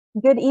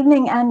Good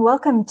evening and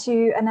welcome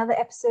to another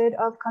episode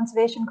of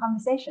Conservation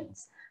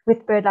Conversations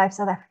with BirdLife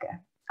South Africa.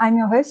 I'm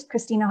your host,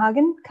 Christina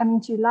Hagen,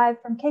 coming to you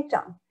live from Cape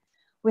Town.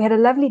 We had a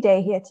lovely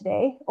day here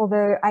today,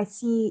 although I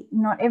see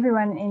not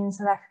everyone in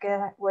South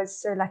Africa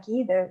was so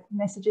lucky. There are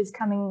messages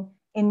coming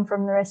in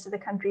from the rest of the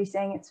country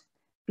saying it's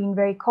been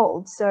very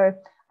cold. So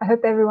I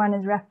hope everyone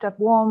is wrapped up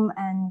warm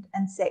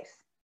and safe.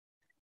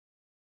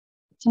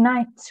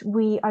 Tonight,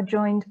 we are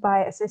joined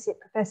by Associate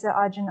Professor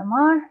Arjun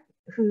Amar,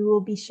 who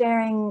will be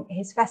sharing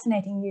his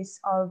fascinating use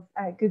of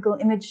Google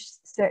image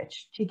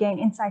search to gain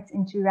insights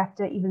into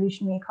raptor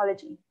evolutionary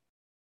ecology.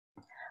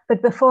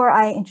 But before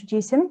I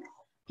introduce him,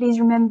 please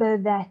remember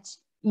that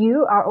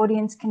you, our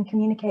audience, can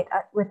communicate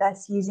with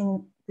us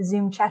using the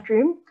Zoom chat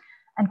room,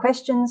 and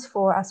questions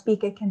for our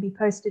speaker can be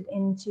posted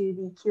into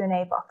the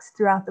Q&A box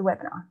throughout the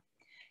webinar.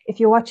 If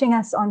you're watching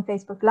us on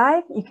Facebook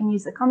Live, you can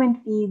use the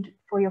comment feed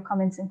for your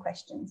comments and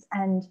questions,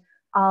 and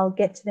I'll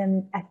get to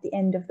them at the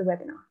end of the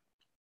webinar.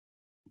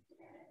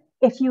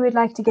 If you would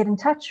like to get in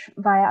touch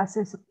via our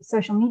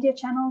social media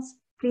channels,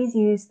 please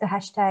use the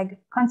hashtag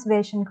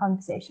Conservation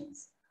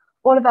Conversations.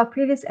 All of our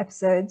previous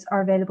episodes are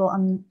available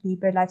on the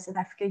BirdLife South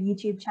Africa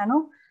YouTube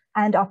channel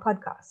and our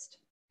podcast.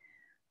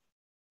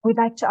 We'd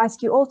like to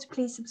ask you all to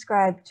please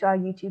subscribe to our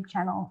YouTube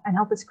channel and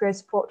help us grow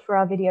support for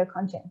our video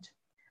content.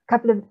 A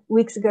couple of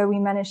weeks ago, we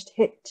managed to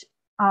hit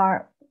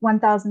our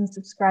 1,000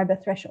 subscriber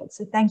threshold.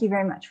 So thank you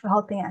very much for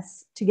helping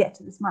us to get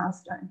to this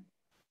milestone.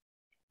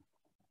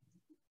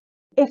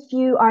 If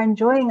you are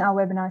enjoying our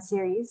webinar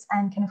series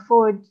and can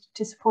afford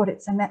to support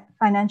it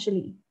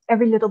financially,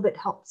 every little bit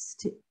helps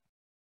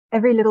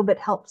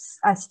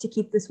us to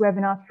keep this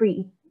webinar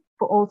free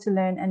for all to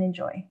learn and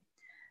enjoy.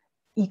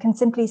 You can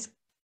simply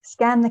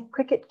scan the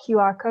Cricut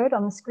QR code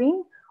on the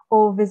screen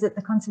or visit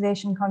the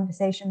Conservation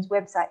Conversations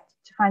website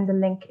to find the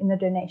link in the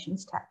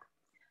donations tab.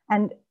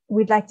 And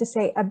we'd like to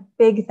say a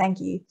big thank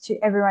you to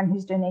everyone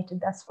who's donated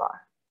thus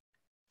far.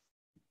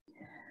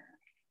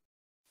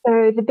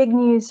 So the big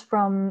news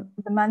from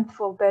the month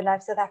for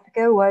BirdLife South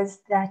Africa was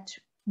that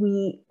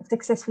we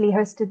successfully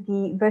hosted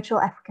the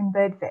virtual African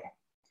Bird Fair.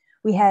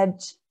 We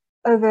had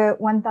over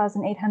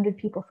 1,800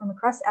 people from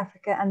across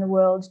Africa and the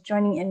world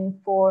joining in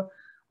for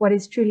what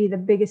is truly the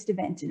biggest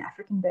event in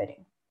African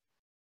birding.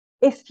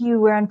 If you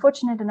were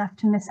unfortunate enough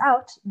to miss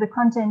out, the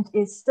content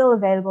is still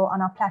available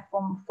on our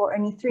platform for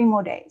only 3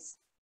 more days.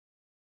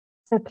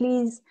 So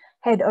please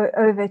head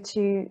over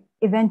to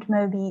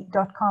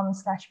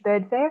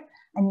eventmobi.com/birdfair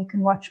and you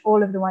can watch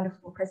all of the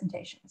wonderful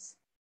presentations.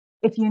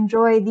 If you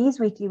enjoy these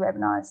weekly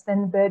webinars, then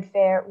the Bird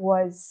Fair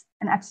was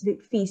an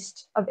absolute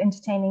feast of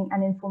entertaining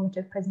and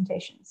informative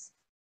presentations.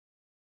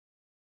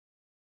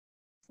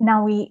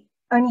 Now we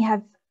only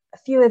have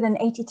fewer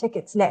than 80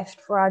 tickets left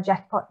for our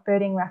jackpot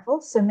birding raffle,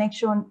 so make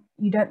sure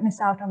you don't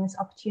miss out on this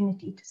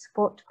opportunity to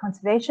support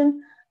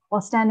conservation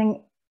while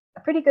standing a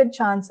pretty good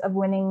chance of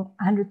winning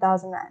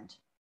 100,000 Rand.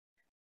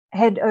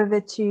 Head over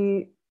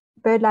to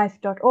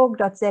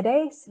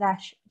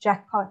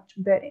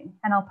birdlife.org.za/jackpotbirding,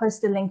 and I'll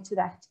post a link to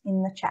that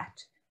in the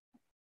chat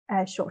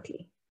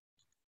shortly.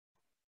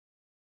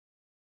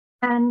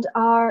 And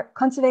our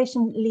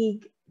Conservation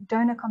League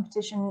donor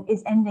competition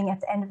is ending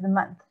at the end of the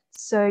month,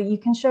 so you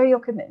can show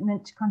your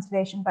commitment to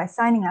conservation by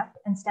signing up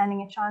and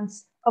standing a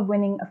chance of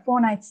winning a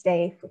 4-night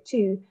stay for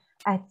 2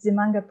 at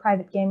Zimanga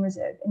Private Game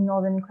Reserve in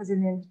northern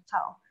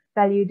KwaZulu-Natal,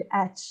 valued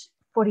at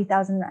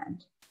 40,000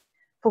 Rand.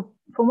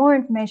 For more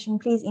information,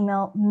 please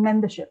email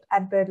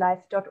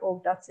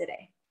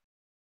membership@birdlife.org.za.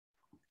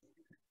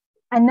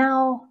 And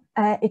now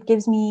it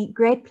gives me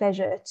great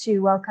pleasure to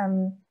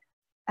welcome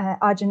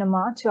Arjun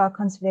Amar to our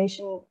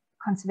Conservation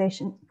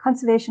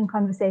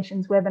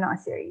Conversations webinar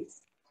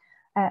series.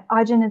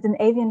 Arjun is an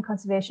avian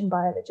conservation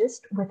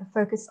biologist with a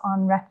focus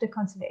on raptor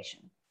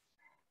conservation.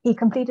 He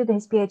completed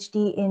his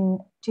PhD in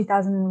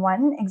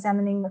 2001,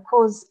 examining the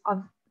cause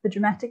of the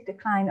dramatic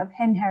decline of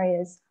hen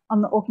harriers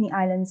on the Orkney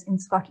Islands in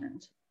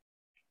Scotland.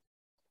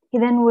 He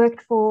then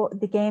worked for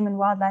the Game and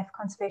Wildlife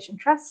Conservation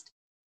Trust.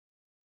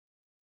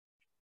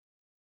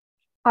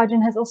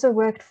 Arjun has also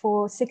worked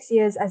for 6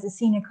 years as a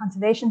senior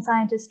conservation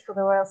scientist for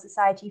the Royal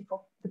Society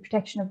for the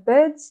Protection of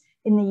Birds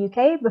in the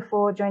UK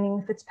before joining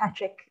the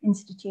Fitzpatrick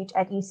Institute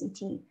at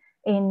UCT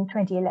in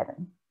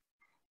 2011.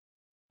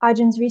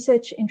 Arjun's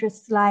research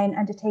interests lie in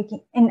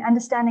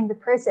understanding the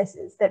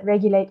processes that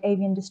regulate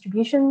avian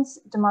distributions,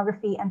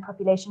 demography, and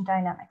population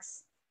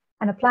dynamics,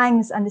 and applying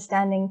this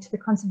understanding to the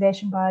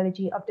conservation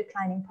biology of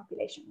declining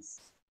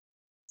populations.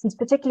 He's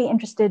particularly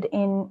interested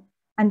in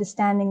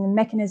understanding the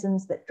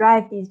mechanisms that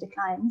drive these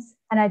declines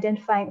and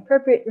identifying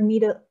appropriate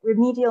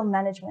remedial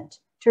management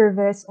to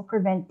reverse or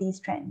prevent these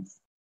trends.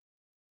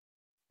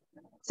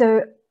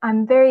 So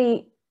I'm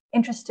very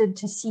interested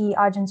to see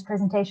Arjun's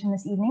presentation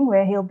this evening,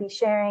 where he'll be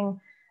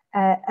sharing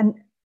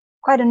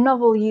quite a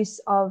novel use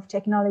of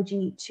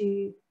technology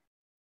to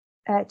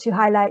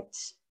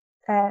highlight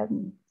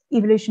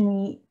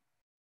evolutionary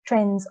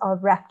trends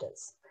of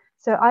raptors.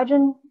 So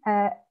Arjun,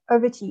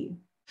 over to you.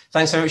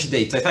 Thanks very much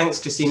indeed. So thanks,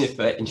 Christina,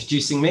 for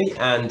introducing me,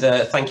 and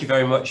thank you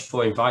very much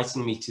for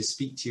inviting me to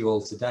speak to you all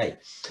today.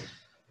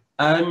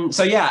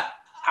 So yeah,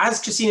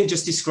 as Christina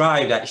just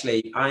described,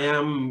 actually, I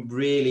am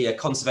really a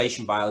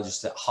conservation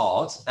biologist at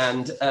heart.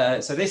 And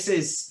so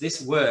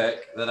this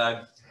work that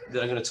I'm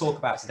going to talk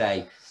about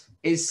today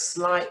is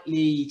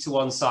slightly to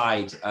one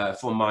side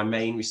from my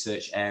main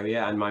research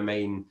area and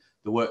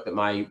the work that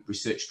my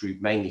research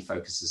group mainly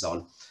focuses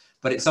on.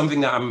 But it's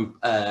something that I'm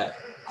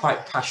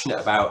quite passionate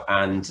about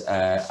and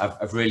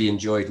I've really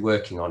enjoyed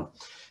working on.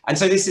 And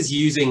so this is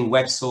using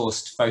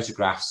web-sourced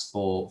photographs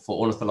for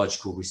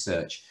ornithological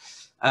research.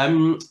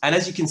 And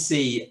as you can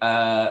see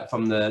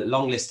from the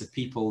long list of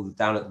people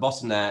down at the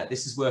bottom there,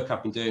 this is work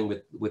I've been doing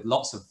with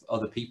lots of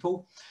other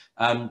people,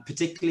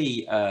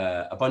 particularly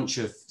a bunch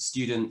of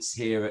students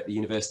here at the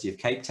University of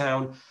Cape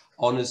Town,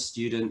 honours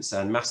students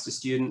and master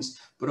students,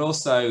 but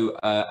also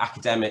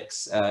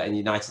academics in the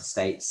United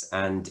States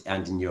and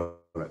in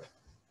Europe.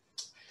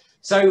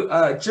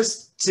 So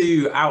just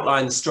to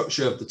outline the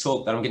structure of the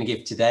talk that I'm going to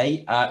give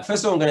today,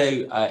 first of all, I'm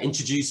going to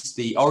introduce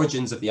the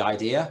origins of the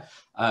idea,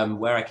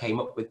 where I came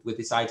up with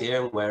this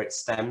idea and where it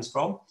stems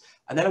from.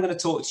 And then I'm going to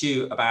talk to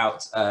you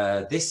about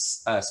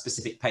this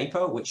specific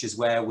paper, which is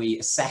where we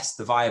assess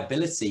the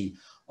viability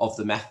of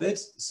the method.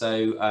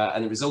 So,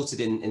 and it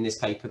resulted in this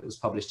paper that was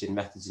published in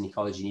Methods in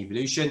Ecology and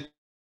Evolution,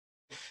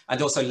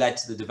 and also led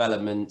to the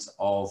development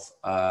of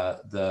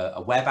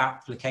a web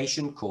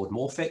application called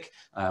Morphic,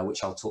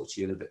 which I'll talk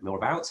to you a little bit more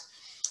about.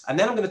 And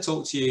then I'm going to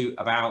talk to you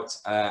about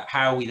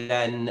how we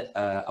then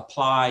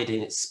applied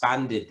and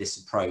expanded this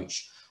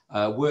approach,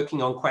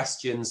 working on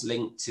questions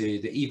linked to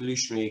the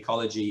evolutionary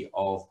ecology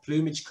of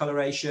plumage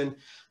coloration,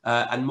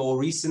 and more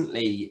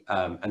recently,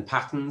 and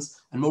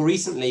patterns, and more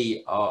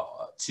recently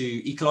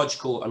to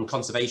ecological and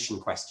conservation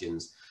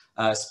questions,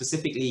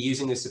 specifically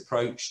using this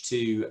approach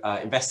to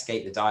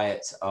investigate the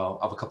diet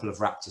of a couple of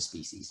raptor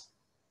species.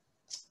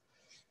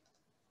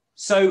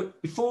 So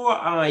before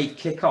I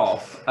kick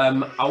off,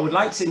 I would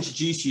like to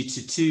introduce you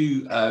to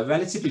two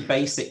relatively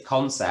basic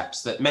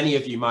concepts that many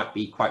of you might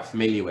be quite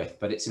familiar with,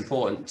 but it's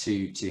important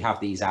to have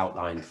these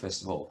outlined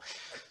first of all.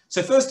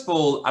 So first of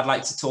all, I'd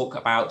like to talk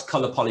about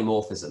colour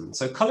polymorphism.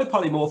 So colour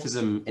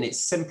polymorphism in its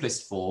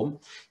simplest form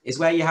is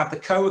where you have the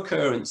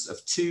co-occurrence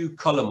of two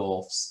colour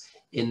morphs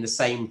in the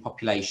same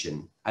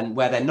population and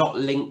where they're not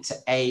linked to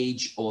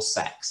age or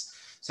sex.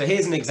 So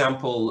here's an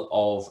example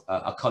of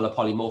a colour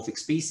polymorphic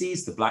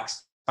species, the black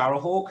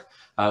sparrowhawk,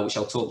 which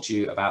I'll talk to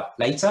you about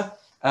later.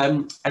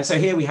 And so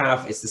here we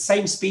have, it's the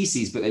same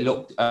species, but they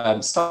look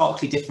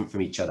starkly different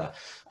from each other.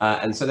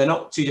 And so they're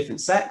not two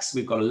different sexes.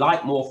 We've got a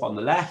light morph on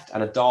the left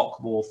and a dark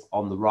morph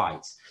on the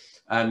right.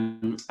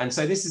 And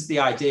so this is the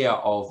idea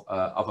of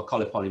a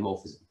colour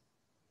polymorphism.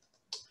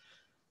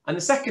 And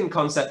the second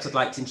concept I'd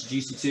like to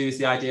introduce you to is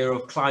the idea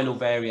of clinal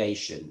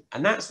variation.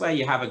 And that's where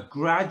you have a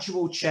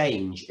gradual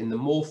change in the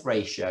morph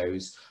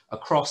ratios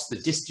across the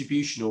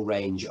distributional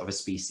range of a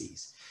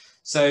species.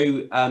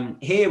 So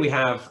here we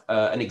have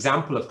an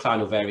example of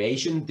clinal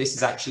variation. This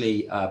is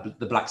actually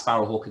the black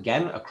sparrowhawk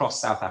again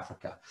across South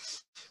Africa.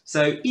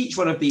 So each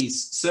one of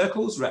these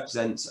circles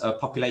represents a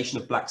population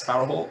of black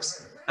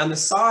sparrowhawks, and the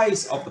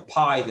size of the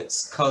pie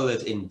that's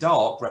coloured in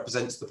dark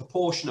represents the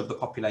proportion of the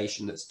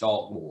population that's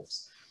dark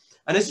morphs.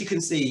 And as you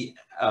can see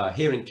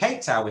here in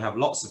Cape Town, we have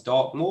lots of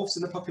dark morphs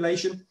in the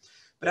population,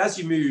 but as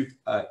you move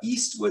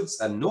eastwards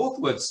and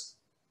northwards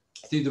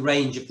through the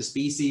range of the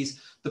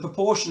species, the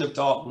proportion of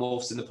dark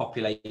morphs in the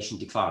population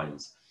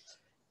declines.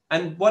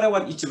 And what I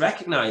want you to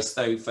recognize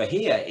though for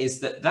here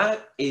is that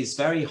that is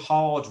very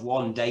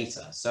hard-won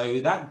data. So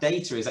that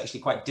data is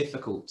actually quite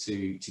difficult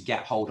to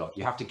get hold of.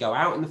 You have to go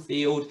out in the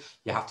field,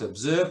 you have to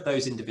observe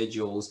those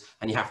individuals,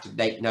 and you have to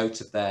make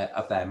note of their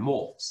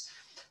morphs.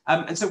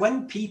 And so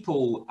when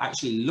people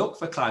actually look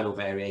for clinal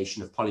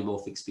variation of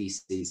polymorphic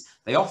species,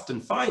 they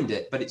often find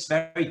it, but it's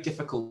very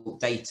difficult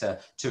data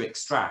to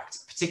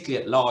extract,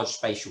 particularly at large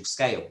spatial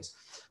scales.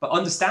 But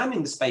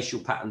understanding the spatial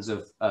patterns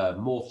of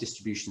morph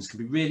distributions can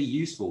be really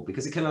useful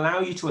because it can allow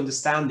you to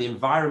understand the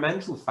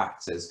environmental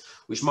factors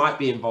which might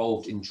be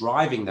involved in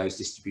driving those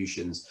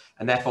distributions,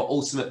 and therefore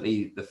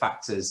ultimately the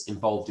factors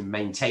involved in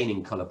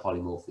maintaining colour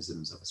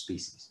polymorphisms of a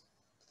species.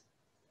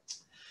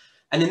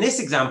 And in this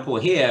example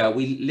here,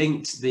 we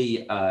linked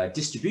the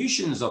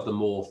distributions of the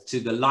morph to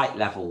the light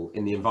level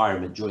in the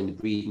environment during the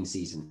breeding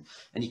season.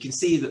 And you can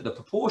see that the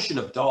proportion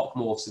of dark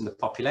morphs in the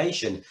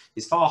population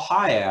is far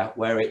higher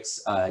where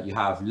it's, you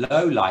have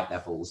low light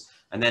levels.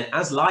 And then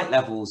as light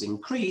levels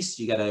increase,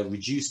 you get a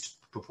reduced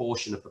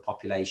proportion of the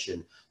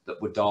population that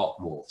were dark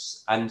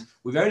morphs. And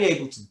we were only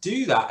able to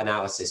do that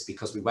analysis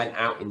because we went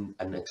out and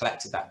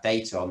collected that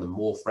data on the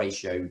morph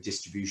ratio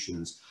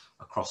distributions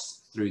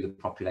through the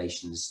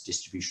population's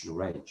distributional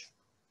range.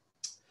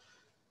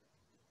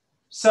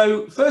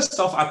 So first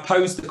off, I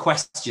posed the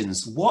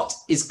questions. What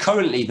is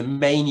currently the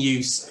main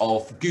use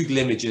of Google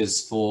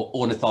Images for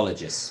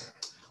ornithologists?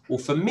 Well,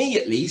 for me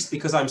at least,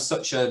 because I'm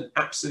such an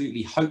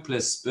absolutely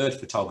hopeless bird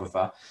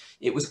photographer,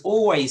 it was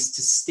always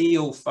to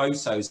steal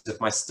photos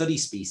of my study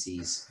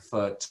species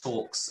for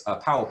talks,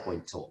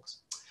 PowerPoint talks.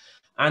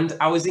 And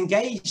I was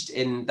engaged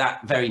in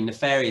that very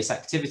nefarious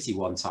activity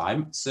one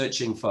time,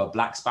 searching for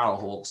black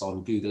sparrowhawks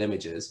on Google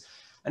Images.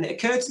 And it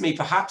occurred to me,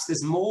 perhaps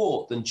there's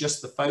more than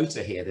just the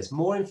photo here. There's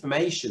more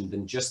information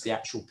than just the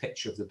actual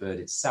picture of the bird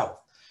itself.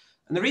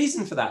 And the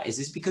reason for that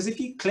is because if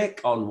you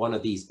click on one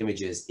of these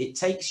images, it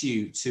takes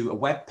you to a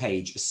web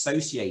page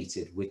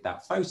associated with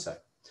that photo.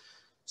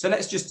 So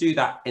let's just do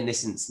that in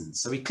this instance.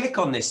 So we click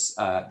on this,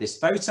 this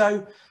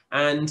photo,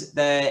 and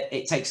there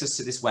it takes us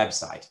to this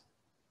website.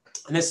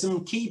 And there's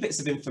some key bits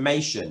of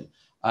information,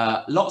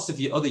 lots of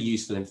other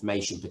useful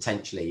information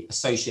potentially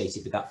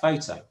associated with that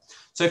photo.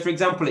 So for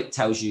example, it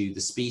tells you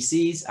the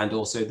species and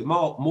also the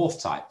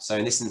morph type. So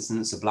in this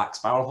instance, a black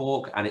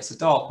sparrowhawk, and it's a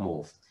dark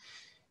morph.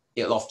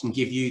 It'll often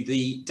give you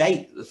the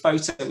date that the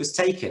photo was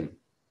taken.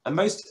 And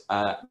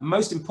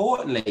most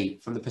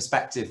importantly, from the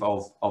perspective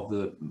of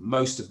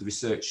most of the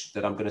research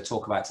that I'm going to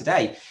talk about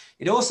today,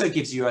 it also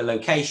gives you a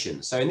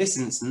location. So in this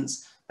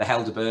instance, the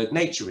Helderberg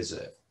Nature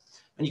Reserve.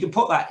 And you can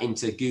put that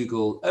into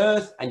Google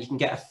Earth and you can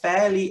get a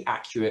fairly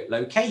accurate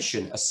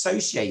location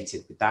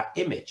associated with that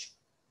image.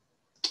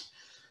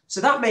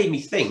 So that made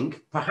me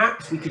think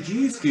perhaps we could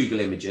use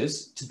Google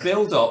Images to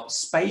build up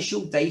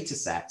spatial data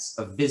sets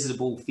of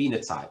visible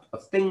phenotype,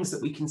 of things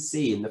that we can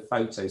see in the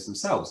photos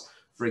themselves.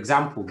 For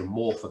example, the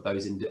morph of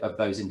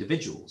those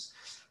individuals.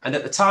 And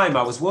at the time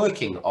I was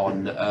working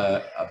on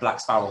a black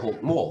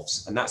sparrowhawk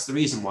morphs. And that's the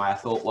reason why I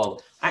thought,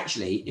 well,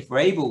 actually, if we're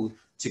able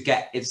to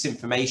get this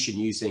information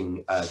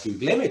using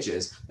Google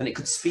Images, then it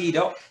could speed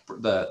up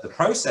the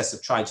process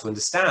of trying to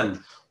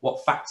understand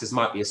what factors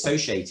might be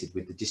associated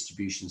with the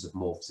distributions of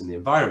morphs in the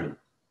environment.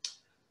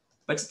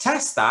 But to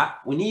test that,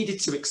 we needed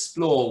to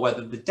explore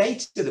whether the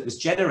data that was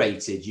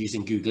generated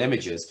using Google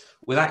Images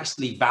was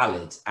actually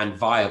valid and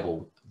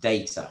viable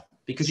data.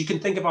 Because you can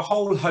think of a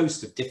whole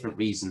host of different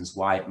reasons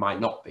why it might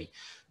not be.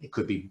 It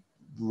could be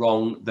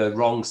the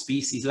wrong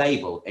species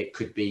label. It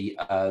could be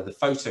the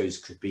photos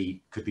could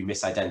be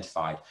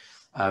misidentified.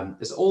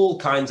 There's all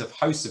kinds of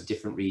hosts of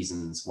different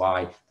reasons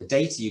why the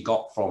data you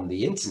got from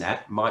the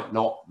internet might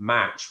not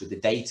match with the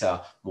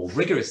data, more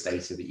rigorous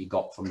data that you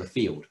got from the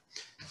field.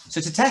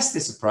 So to test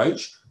this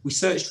approach, we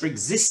searched for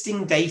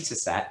existing data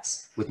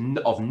sets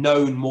of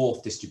known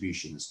morph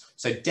distributions.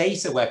 So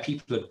data where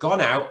people had gone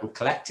out and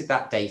collected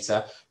that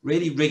data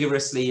really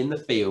rigorously in the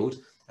field.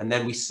 And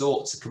then we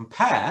sought to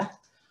compare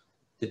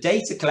the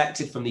data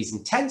collected from these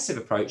intensive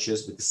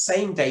approaches with the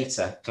same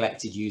data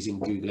collected using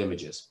Google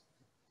Images.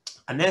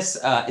 And this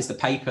is the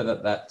paper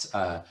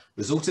that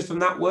resulted from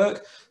that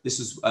work. This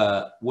was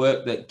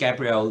work that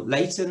Gabrielle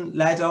Layton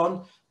led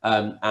on,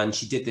 and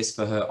she did this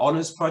for her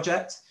honours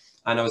project.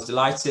 And I was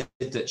delighted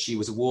that she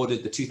was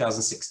awarded the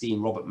 2016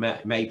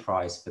 Robert May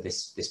Prize for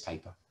this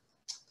paper.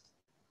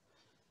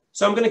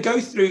 So I'm going to go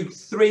through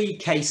 3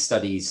 case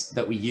studies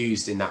that we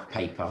used in that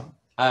paper.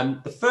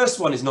 The first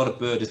one is not a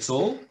bird at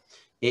all.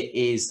 It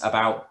is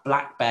about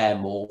black bear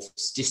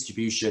morphs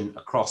distribution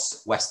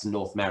across Western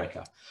North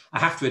America. I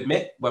have to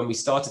admit, when we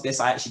started this,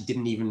 I actually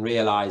didn't even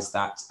realize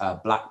that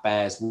black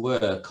bears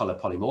were color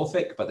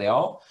polymorphic, but they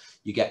are.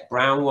 You get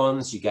brown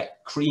ones, you get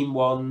cream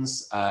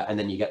ones, and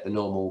then you get the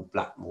normal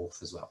black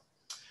morph as well.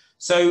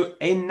 So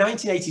in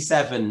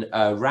 1987,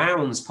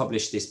 Rounds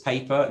published this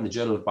paper in the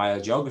Journal of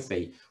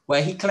Biogeography,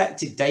 where he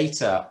collected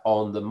data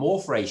on the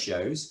morph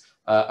ratios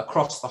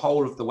across the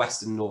whole of the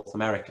Western North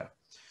America.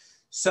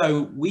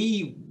 So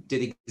we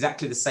did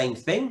exactly the same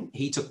thing.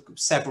 He took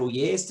several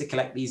years to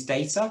collect these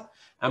data,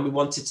 and we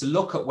wanted to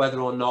look at whether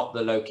or not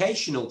the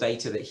locational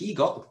data that he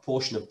got, the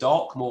proportion of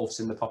dark morphs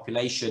in the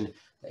population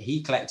that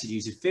he collected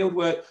using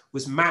fieldwork,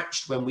 was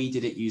matched when we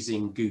did it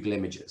using Google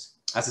Images.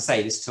 As I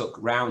say, this took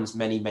Rounds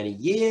many, many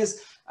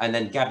years, and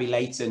then Gabby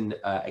Layton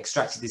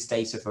extracted this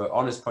data for her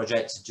honours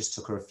project. It just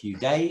took her a few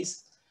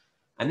days.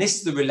 And this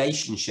is the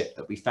relationship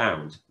that we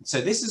found.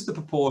 So this is the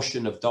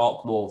proportion of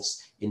dark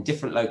morphs in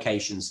different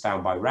locations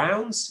found by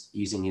Rounds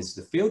using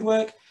the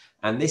fieldwork.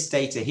 And this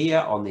data here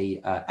on the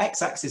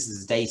x-axis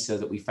is the data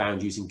that we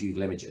found using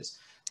Google Images.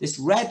 This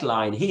red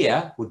line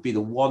here would be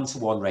the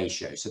 1-to-1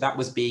 ratio. So that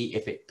would be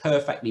if it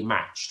perfectly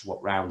matched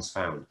what Rounds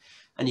found.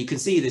 And you can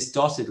see this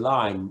dotted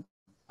line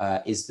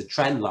is the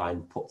trend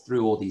line put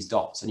through all these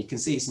dots. And you can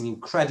see it's an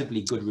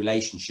incredibly good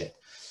relationship.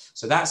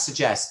 So that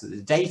suggests that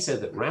the data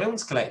that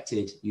Rounds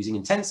collected using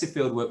intensive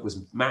fieldwork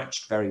was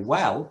matched very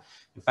well.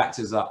 In fact,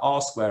 there's an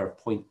R-square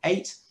of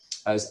 0.8.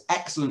 There's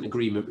excellent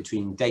agreement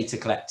between data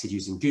collected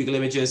using Google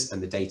Images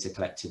and the data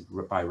collected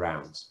by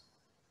Rounds.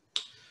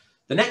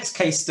 The next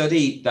case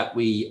study that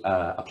we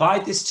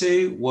applied this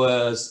to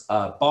was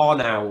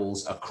barn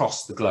owls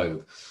across the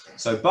globe.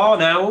 So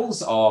barn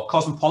owls are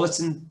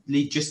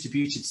cosmopolitanly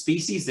distributed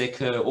species. They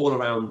occur all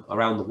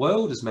around the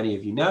world, as many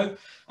of you know,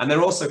 and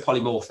they're also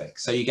polymorphic.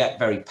 So you get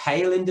very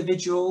pale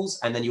individuals,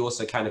 and then you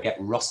also kind of get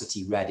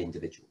russety red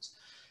individuals.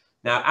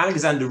 Now,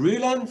 Alexander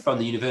Roulen from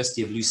the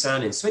University of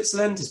Lausanne in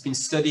Switzerland has been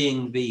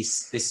studying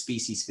this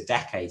species for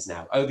decades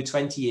now, over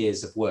 20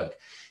 years of work.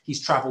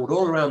 He's traveled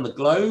all around the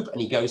globe, and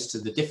he goes to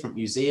the different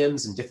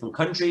museums in different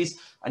countries,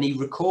 and he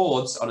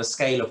records on a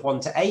scale of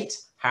 1 to 8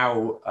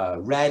 how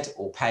red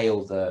or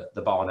pale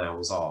the barn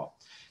owls are.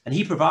 And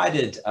he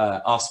provided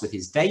us with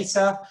his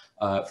data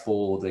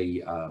for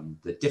the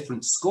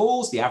different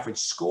scores, the average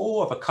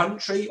score of a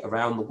country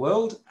around the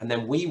world. And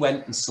then we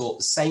went and sought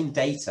the same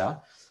data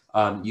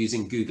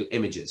using Google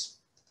Images.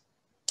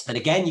 And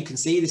again, you can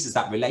see this is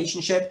that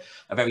relationship,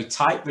 a very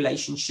tight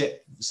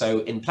relationship. So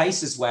in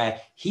places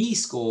where he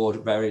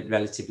scored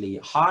relatively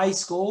high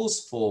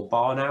scores for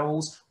barn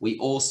owls, we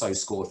also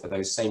scored for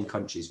those same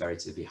countries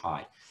relatively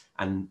high.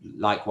 And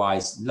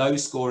likewise, low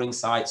scoring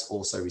sites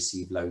also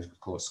received low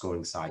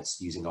scoring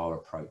sites using our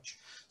approach.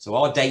 So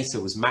our data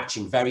was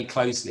matching very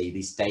closely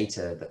these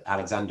data that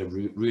Alexander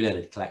Rulin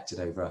had collected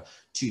over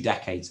 2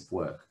 decades of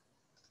work.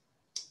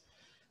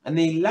 And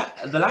the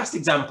last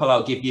example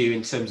I'll give you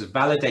in terms of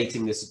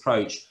validating this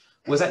approach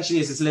was actually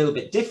is a little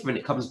bit different.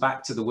 It comes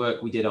back to the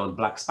work we did on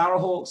black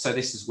sparrowhawks. So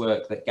this is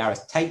work that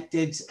Gareth Tate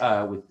did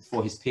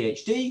for his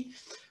PhD.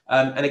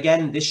 And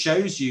again, this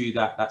shows you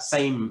that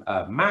same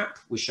map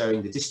was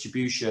showing the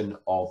distribution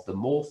of the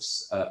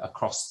morphs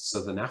across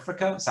South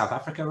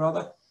Africa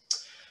rather.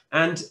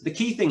 And the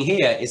key thing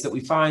here is that we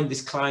find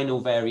this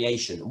clinal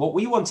variation. What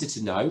we wanted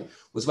to know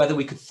was whether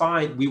we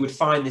would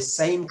find this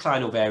same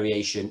clinal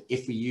variation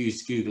if we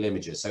used Google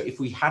Images. So if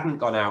we hadn't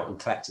gone out and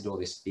collected all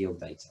this field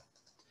data.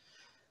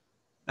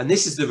 And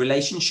this is the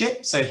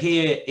relationship. So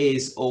here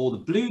is all the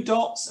blue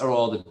dots are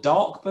all the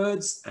dark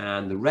birds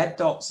and the red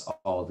dots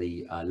are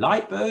the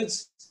light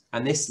birds.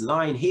 And this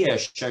line here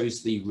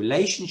shows the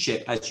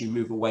relationship as you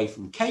move away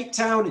from Cape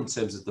Town in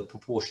terms of the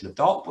proportion of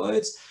dark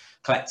birds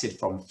collected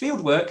from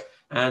fieldwork.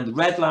 And the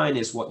red line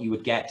is what you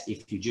would get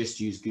if you just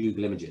use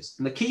Google Images.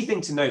 And the key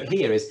thing to note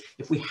here is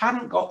if we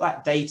hadn't got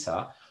that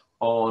data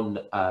on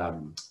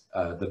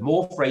the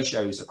morph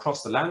ratios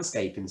across the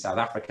landscape in South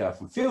Africa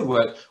from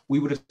fieldwork, we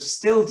would have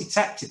still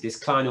detected this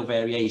clinal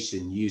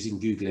variation using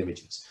Google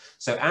Images.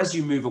 So as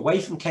you move away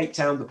from Cape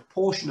Town, the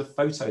proportion of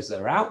photos that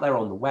are out there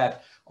on the web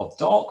of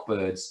dark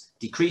birds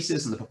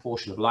decreases and the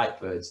proportion of light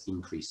birds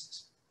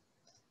increases.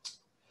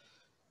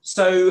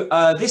 So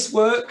this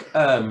work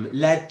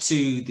led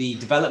to the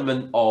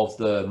development of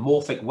the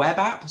Morphic web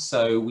app.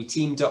 So we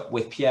teamed up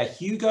with Pierre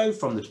Hugo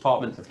from the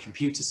Department of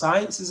Computer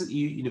Sciences at the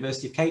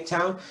University of Cape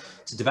Town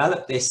to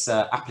develop this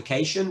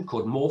application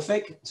called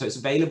Morphic. So it's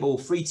available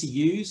free to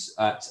use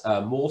at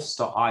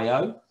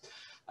morphs.io.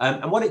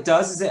 And what it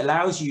does is it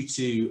allows you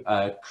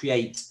to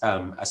create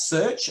a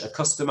search, a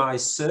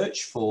customized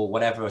search for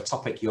whatever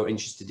topic you're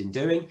interested in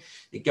doing.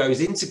 It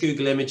goes into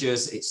Google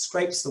Images, it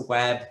scrapes the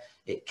web,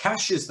 it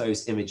caches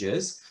those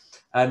images.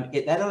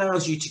 It then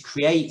allows you to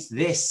create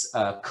this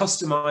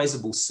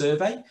customizable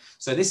survey.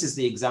 So this is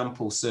the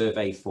example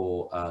survey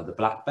for the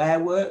black bear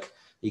work.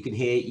 You can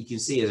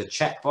see as a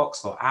checkbox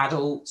for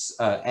adults,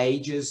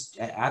 ages,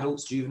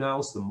 adults,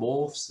 juveniles, the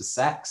morphs, the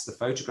sex, the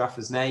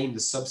photographer's name, the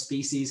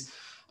subspecies.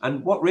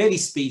 And what really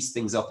speeds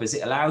things up is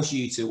it allows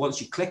you to,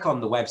 once you click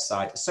on the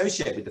website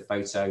associated with the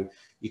photo,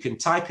 you can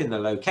type in the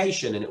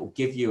location and it will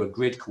give you a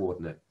grid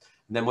coordinate.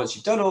 And then once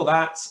you've done all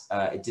that,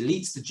 it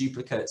deletes the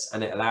duplicates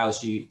and it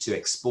allows you to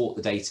export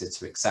the data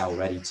to Excel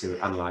ready to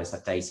analyze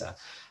that data.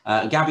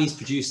 Gabby's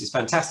produced this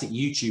fantastic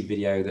YouTube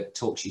video that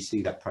talks you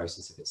through that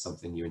process if it's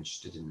something you're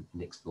interested in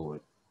exploring.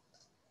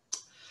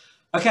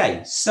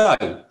 Okay, so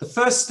the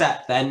first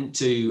step then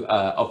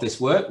of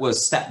this work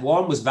was step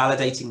 1 was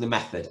validating the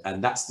method.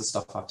 And that's the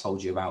stuff I've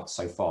told you about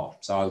so far.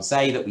 So I would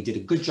say that we did a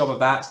good job of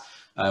that.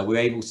 We're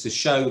able to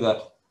show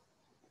that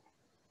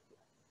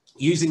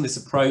using this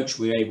approach,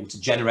 we were able to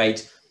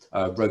generate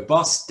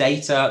robust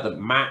data that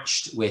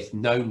matched with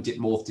known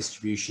morph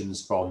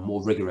distributions from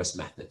more rigorous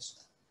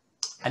methods.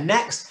 And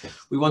next,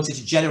 we wanted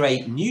to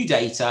generate new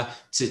data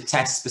to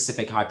test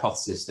specific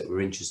hypotheses that we're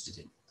interested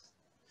in.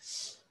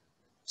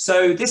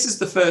 So this is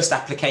the first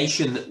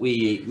application that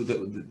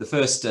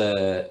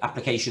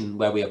application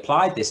where we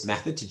applied this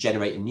method to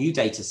generate a new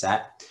data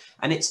set.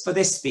 And it's for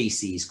this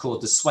species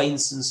called the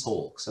Swainson's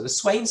hawk. So the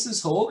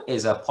Swainson's hawk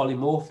is a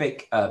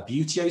polymorphic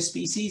buteo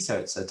species. So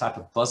it's a type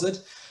of buzzard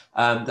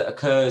that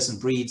occurs and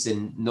breeds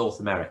in North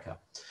America.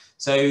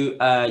 So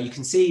you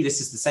can see this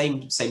is the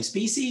same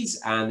species,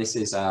 and this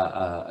is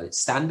a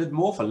standard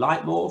morph, a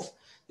light morph.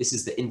 This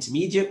is the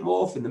intermediate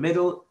morph in the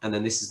middle, and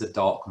then this is the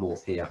dark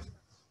morph here.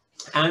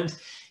 And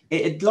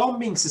it had long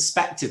been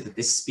suspected that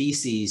this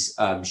species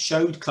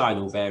showed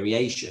clinal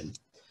variation.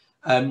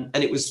 And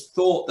it was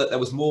thought that there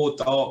was more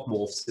dark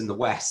morphs in the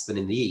west than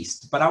in the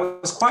east. But I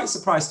was quite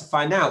surprised to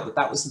find out that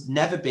that was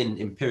never been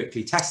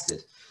empirically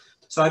tested.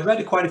 So I'd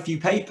read quite a few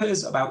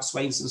papers about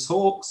Swainson's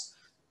hawks,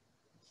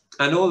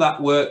 and all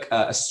that work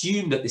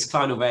assumed that this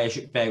clinal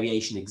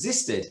variation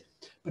existed,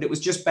 but it was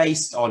just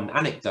based on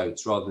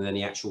anecdotes rather than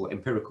any actual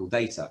empirical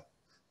data.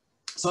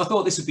 So I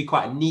thought this would be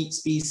quite a neat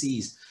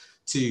species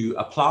to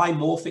apply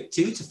Morphic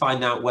to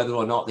find out whether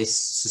or not this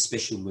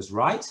suspicion was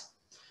right.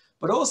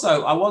 But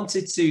also I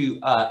wanted to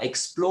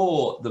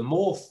explore the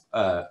morph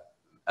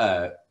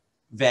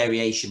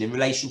variation in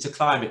relation to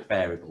climate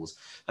variables.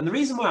 And the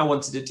reason why I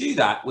wanted to do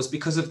that was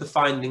because of the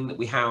finding that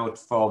we had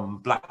from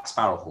black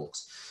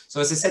sparrowhawks. So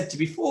as I said to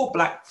you before,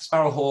 black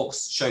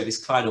sparrowhawks show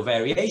this clinal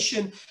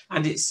variation,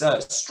 and it's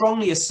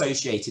strongly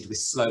associated with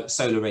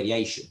solar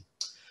radiation.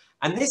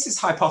 And this is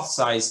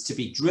hypothesized to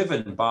be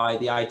driven by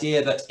the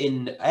idea that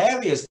in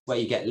areas where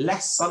you get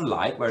less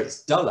sunlight, where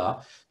it's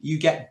duller, you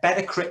get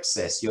better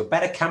crypsis, you're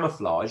better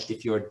camouflaged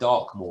if you're a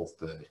dark morph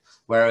bird.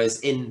 Whereas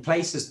in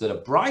places that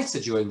are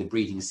brighter during the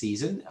breeding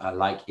season,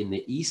 like in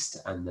the east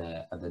and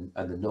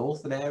the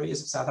northern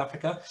areas of South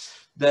Africa,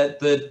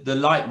 the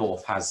light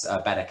morph has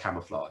better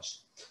camouflage.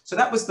 So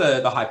that was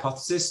the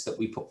hypothesis that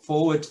we put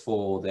forward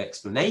for the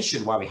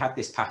explanation why we had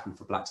this pattern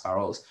for black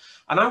sparrows.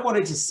 And I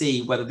wanted to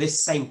see whether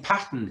this same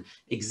pattern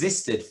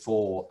existed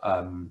for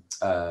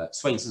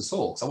Swainson's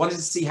hawks. I wanted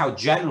to see how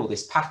general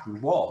this pattern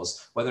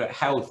was, whether it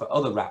held for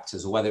other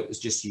raptors or whether it was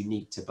just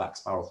unique to black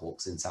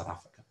sparrowhawks in South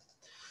Africa.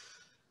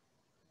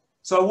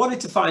 So I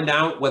wanted to find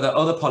out whether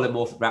other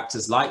polymorphic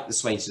raptors like the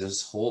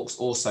Swainson's hawks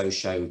also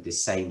showed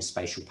this same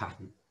spatial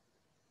pattern.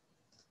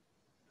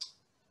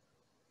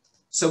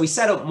 So we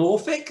set up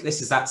Morphic.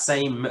 This is that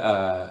same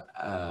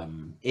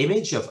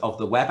image of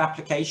the web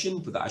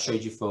application that I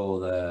showed you for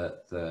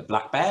the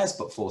black bears,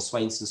 but for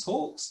Swainson's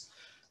hawks.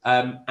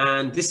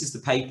 And this is the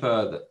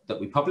paper that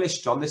we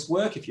published on this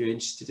work, if you're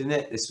interested in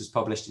it. This was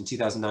published in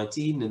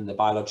 2019 in the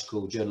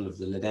Biological Journal of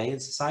the Linnaean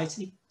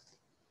Society.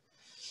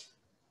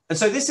 And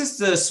so this is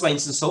the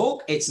Swainson's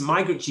hawk. It's a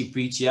migratory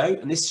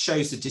Bretio, and this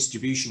shows the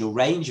distributional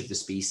range of the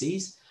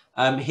species.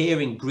 Here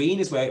in green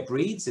is where it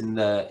breeds in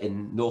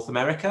North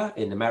America,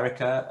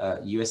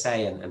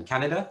 USA and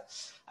Canada.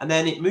 And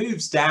then it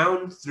moves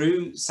down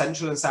through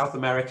Central and South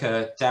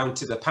America down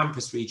to the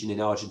Pampas region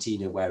in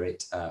Argentina where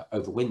it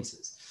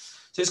overwinters.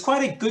 So it's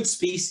quite a good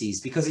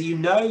species because you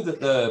know that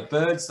the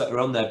birds that are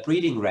on their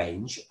breeding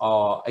range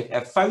are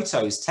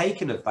photos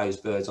taken of those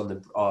birds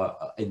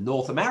in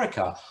North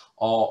America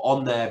are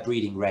on their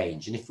breeding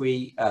range. And if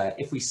we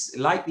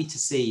likely to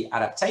see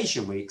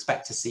adaptation, we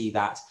expect to see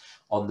that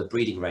on the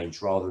breeding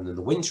range rather than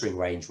the wintering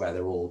range where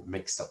they're all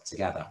mixed up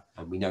together.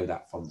 And we know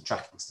that from the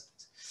tracking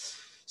studies.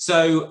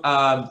 So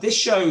this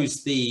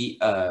shows the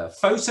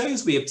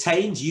photos we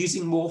obtained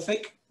using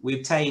Morphic. We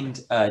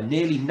obtained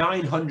nearly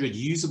 900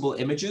 usable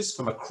images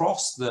from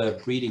across the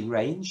breeding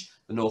range,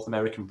 the North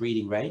American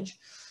breeding range.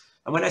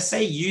 And when I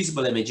say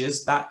usable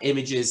images,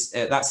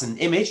 that's an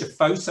image, a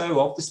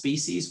photo of the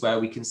species where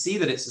we can see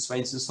that it's a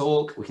Swainson's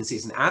hawk, we can see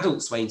it's an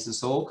adult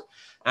Swainson's hawk,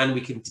 and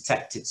we can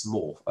detect its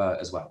morph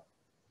as well.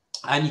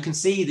 And you can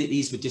see that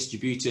these were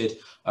distributed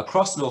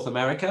across North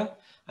America.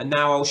 And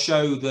now I'll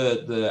show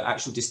the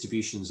actual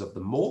distributions of the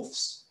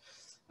morphs.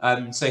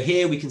 So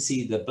here we can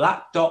see the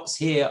black dots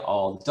here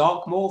are the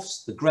dark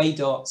morphs, the gray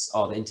dots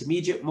are the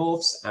intermediate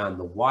morphs, and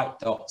the white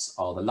dots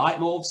are the light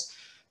morphs.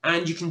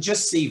 And you can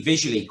just see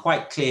visually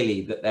quite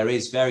clearly that there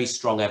is very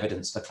strong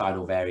evidence for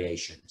clinal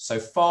variation. So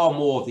far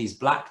more of these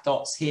black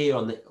dots here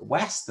on the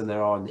west than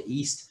there are on the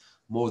east,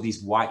 more of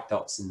these white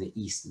dots in the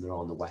east than there are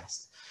on the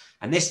west.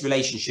 And this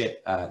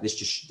relationship,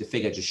 the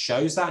figure just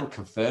shows that and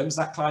confirms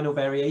that clinal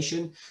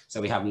variation. So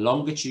we have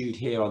longitude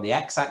here on the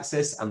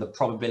x-axis and the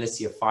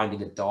probability of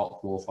finding a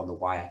dark morph on the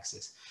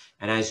y-axis.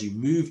 And as you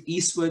move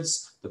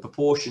eastwards, the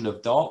proportion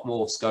of dark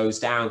morphs goes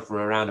down from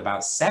around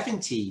about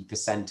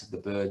 70% of the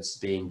birds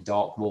being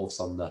dark morphs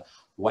on the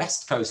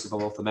west coast of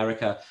North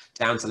America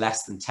down to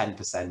less than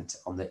 10%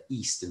 on the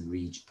eastern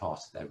region,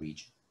 part of their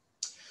region.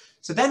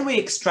 So then we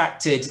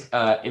extracted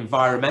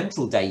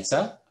environmental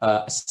data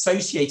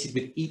associated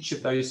with each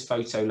of those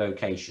photo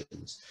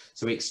locations.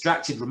 So we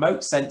extracted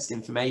remote sensed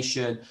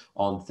information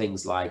on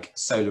things like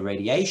solar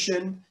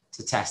radiation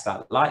to test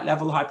that light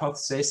level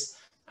hypothesis,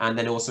 and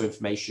then also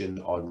information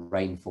on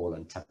rainfall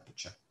and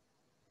temperature.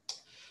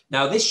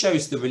 Now this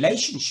shows the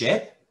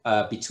relationship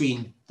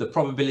between the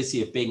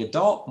probability of being a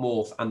dark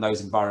morph and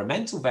those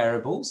environmental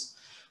variables.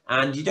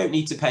 And you don't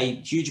need to pay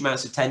huge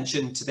amounts of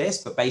attention to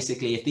this, but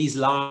basically if these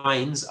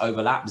lines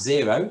overlap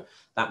 0,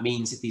 that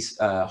means if these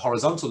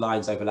horizontal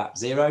lines overlap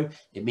 0,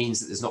 it means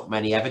that there's not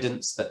many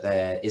evidence that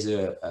there is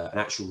an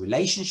actual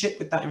relationship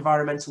with that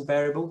environmental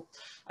variable.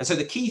 And so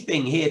the key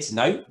thing here to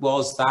note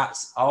was that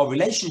our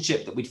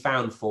relationship that we'd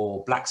found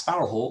for black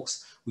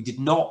sparrowhawks, we did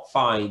not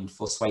find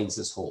for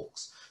Swainson's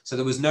hawks. So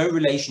there was no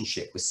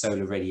relationship with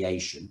solar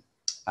radiation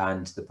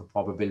and the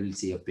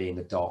probability of being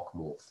a dark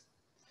morph.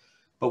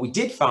 But we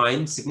did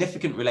find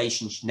significant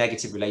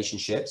negative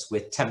relationships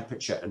with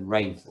temperature and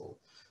rainfall.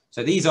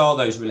 So these are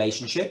those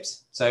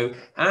relationships. So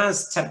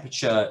as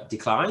temperature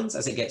declines,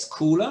 as it gets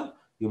cooler,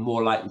 you're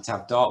more likely to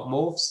have dark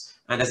morphs.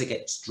 And as it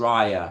gets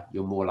drier,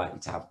 you're more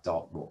likely to have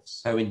dark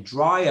morphs. So in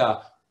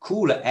drier,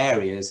 cooler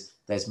areas,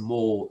 there's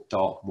more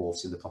dark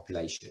morphs in the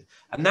population.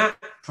 And that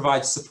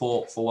provides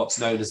support for what's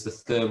known as the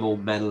thermal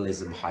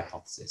menelism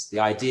hypothesis, the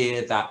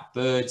idea that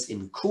birds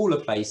in cooler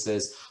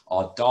places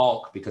are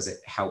dark because it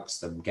helps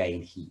them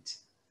gain heat.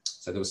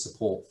 So there was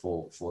support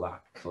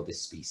for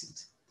this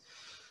species.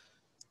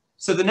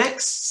 So the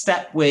next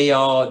step we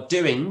are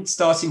doing,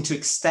 starting to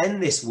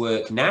extend this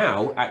work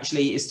now,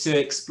 actually is to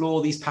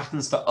explore these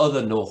patterns for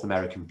other North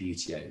American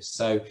buteos.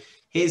 So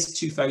Here's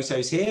two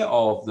photos here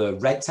of the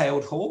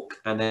red-tailed hawk,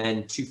 and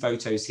then two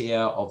photos here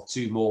of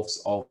two morphs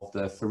of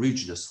the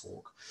ferruginous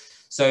hawk.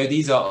 So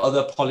these are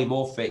other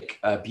polymorphic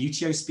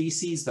buteo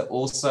species that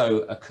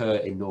also occur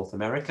in North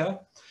America.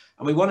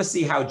 And we want to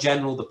see how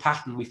general the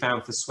pattern we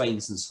found for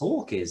Swainson's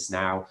hawk is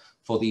now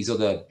for these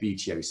other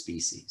buteo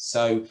species.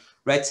 So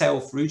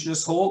red-tailed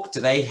ferruginous hawk,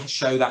 do they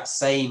show that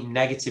same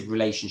negative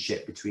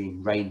relationship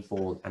between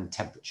rainfall and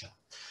temperature?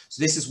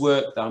 So this is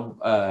work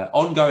that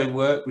ongoing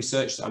work,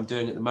 research that I'm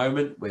doing at the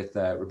moment with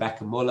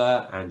Rebecca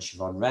Muller and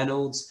Siobhan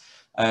Reynolds.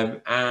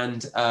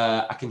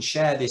 I can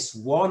share this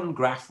one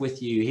graph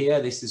with you here.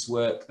 This is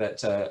work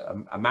that,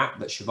 a map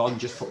that Siobhan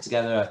just put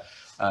together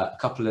a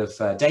couple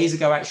of days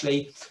ago,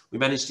 actually. We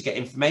managed to get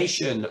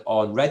information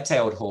on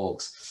red-tailed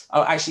hawks.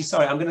 Oh, actually,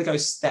 sorry, I'm going to go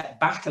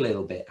step back a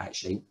little bit,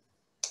 actually.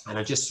 And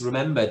I just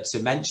remembered to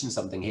mention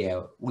something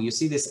here. Well, you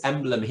see this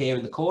emblem here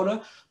in the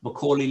corner,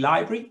 Macaulay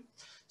Library.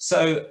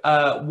 So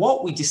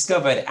what we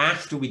discovered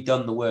after we'd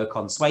done the work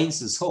on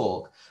Swainson's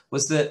hawk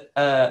was that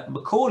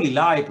Macaulay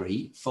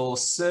Library, for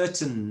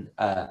certain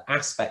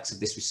aspects of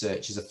this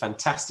research, is a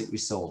fantastic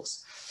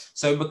resource.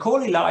 So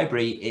Macaulay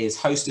Library is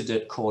hosted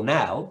at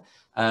Cornell.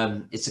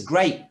 It's a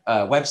great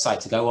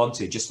website to go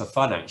onto just for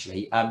fun,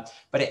 actually,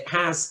 but it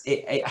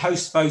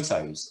hosts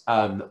photos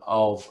from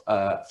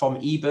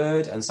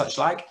eBird and such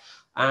like.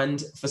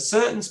 And for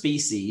certain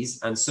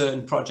species and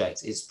certain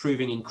projects, it's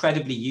proving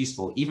incredibly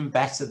useful, even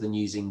better than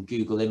using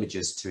Google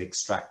Images to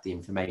extract the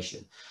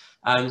information.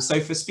 So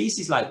for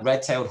species like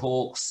red-tailed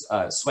hawks,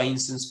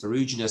 Swainson's,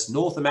 ferruginous,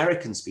 North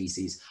American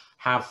species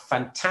have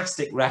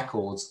fantastic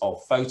records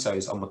of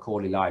photos on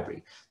Macaulay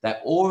Library.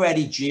 They're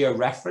already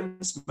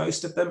geo-referenced,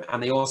 most of them,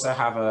 and they also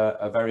have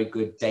a very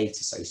good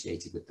date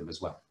associated with them as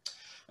well.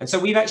 And so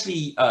we've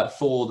actually,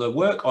 for the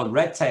work on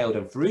red-tailed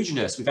and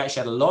ferruginous, we've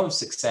actually had a lot of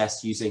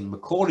success using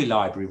Macaulay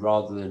Library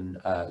rather than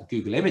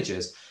Google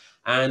Images.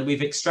 And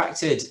we've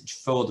extracted,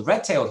 for the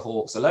red-tailed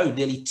hawks alone,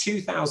 nearly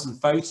 2,000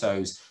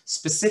 photos,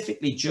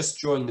 specifically just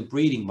during the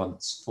breeding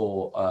months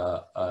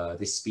for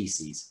this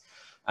species.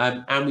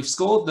 And we've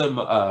scored them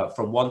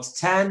from 1 to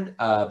 10,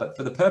 but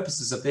for the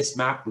purposes of this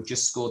map, we've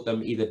just scored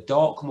them either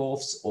dark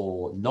morphs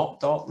or not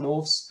dark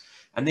morphs.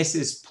 And this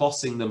is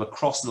plotting them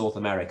across North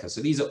America.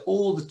 So these are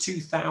all the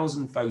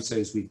 2,000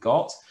 photos we've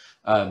got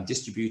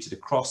distributed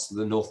across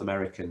the North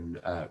American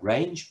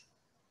range.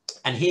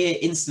 And here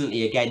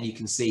instantly, again, you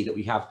can see that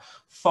we have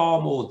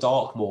far more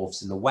dark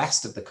morphs in the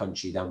west of the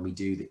country than we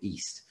do the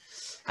east.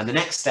 And the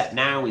next step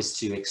now is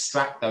to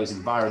extract those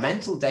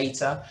environmental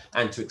data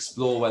and to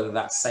explore whether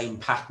that same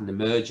pattern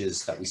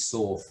emerges that we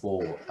saw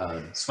for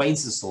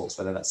Swainson's hawks,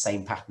 whether that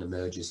same pattern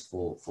emerges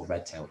for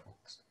red-tailed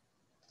hawks.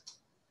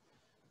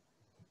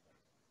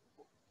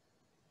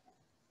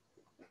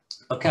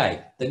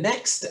 Okay, the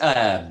next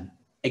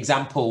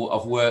example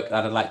of work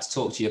that I'd like to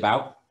talk to you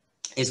about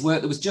is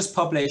work that was just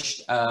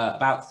published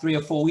about 3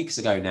 or 4 weeks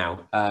ago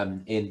now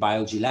in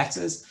Biology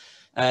Letters.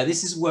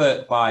 This is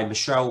work by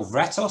Michelle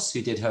Vretos,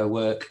 who did her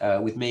work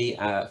with me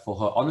for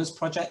her honours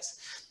project.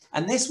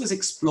 And this was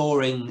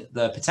exploring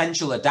the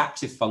potential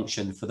adaptive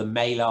function for the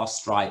malar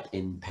stripe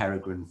in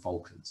peregrine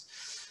falcons.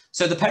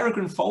 So the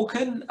peregrine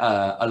falcon,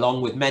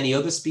 along with many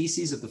other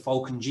species of the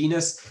falcon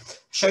genus,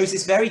 shows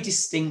this very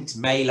distinct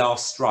malar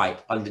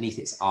stripe underneath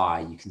its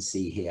eye, you can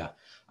see here.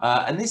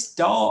 And this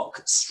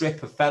dark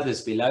strip of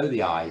feathers below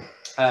the eye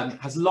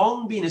has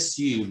long been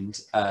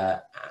assumed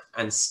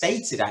and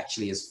stated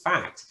actually as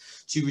fact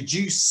to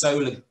reduce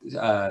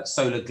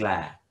solar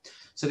glare.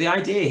 So the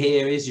idea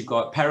here is you've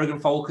got peregrine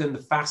falcon, the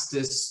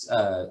fastest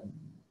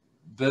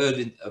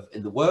bird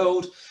in the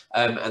world,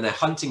 and they're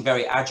hunting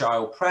very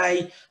agile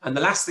prey, and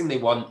the last thing they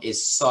want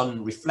is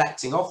sun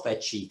reflecting off their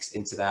cheeks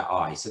into their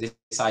eyes. So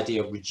this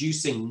idea of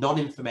reducing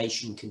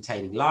non-information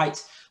containing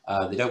light,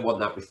 they don't want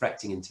that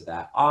reflecting into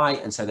their eye,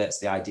 and so that's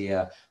the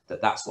idea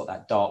that that's what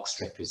that dark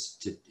strip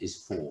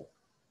is for.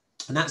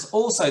 And that's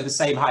also the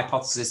same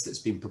hypothesis that's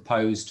been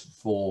proposed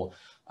for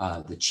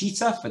the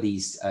cheetah, for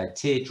these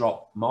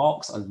teardrop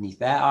marks underneath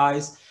their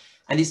eyes.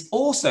 And it's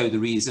also the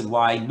reason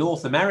why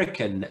North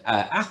American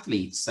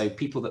athletes, so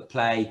people that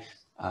play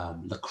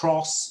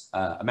lacrosse,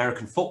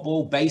 American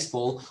football,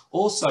 baseball,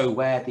 also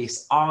wear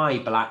this eye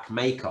black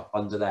makeup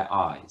under their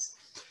eyes.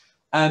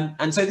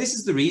 And so this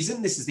is the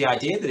reason, this is the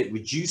idea that it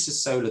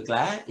reduces solar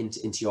glare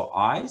into your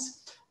eyes.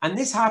 And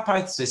this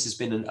hypothesis has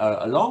been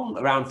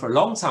around for a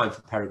long time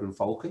for peregrine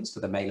falcons, for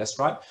the malar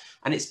stripe,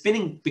 and it's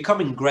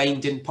become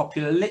ingrained in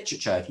popular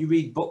literature. If you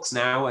read books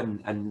now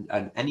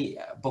and any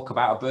book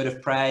about a bird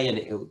of prey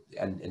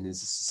and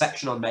there's a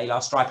section on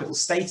malar stripe, it will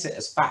state it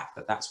as fact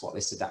that that's what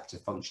this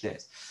adaptive function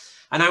is.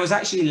 And I was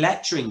actually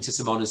lecturing to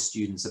some honours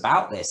students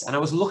about this, and I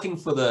was looking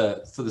for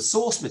the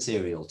source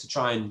material to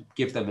try and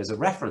give them as a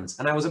reference.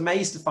 And I was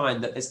amazed to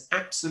find that there's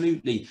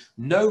absolutely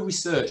no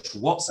research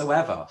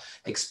whatsoever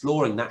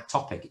exploring that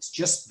topic. It's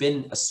just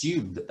been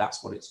assumed that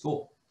that's what it's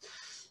for.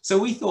 So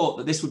we thought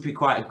that this would be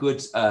quite a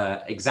good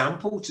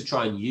example to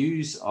try and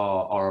use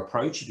our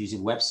approach of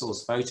using web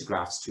source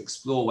photographs to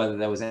explore whether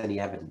there was any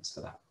evidence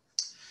for that.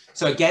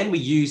 So again, we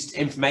used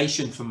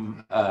information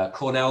from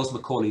Cornell's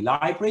Macaulay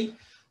Library.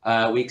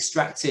 We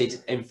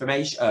extracted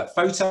information,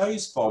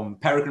 photos from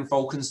peregrine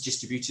falcons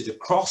distributed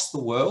across the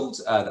world.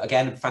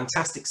 Again,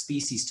 fantastic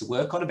species to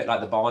work on, a bit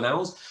like the barn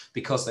owls,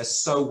 because they're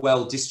so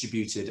well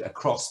distributed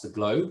across the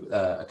globe,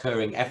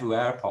 occurring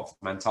everywhere apart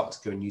from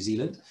Antarctica and New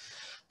Zealand.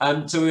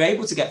 So we were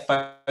able to get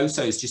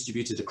photos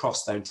distributed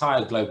across their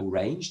entire global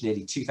range,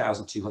 nearly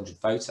 2,200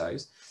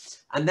 photos.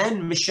 And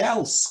then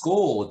Michelle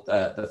scored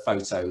the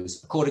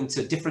photos according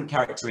to different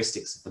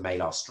characteristics of the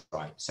malar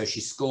stripe. So she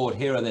scored,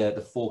 here are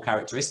the 4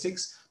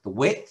 characteristics: the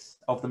width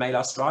of the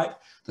malar stripe,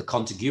 the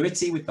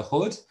contiguity with the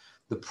hood,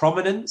 the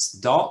prominence,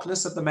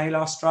 darkness of the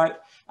malar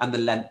stripe, and the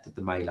length of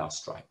the malar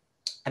stripe.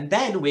 And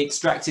then we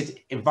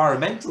extracted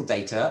environmental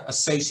data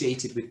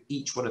associated with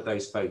each one of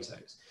those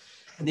photos.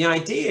 And the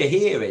idea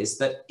here is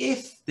that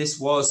if this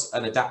was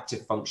an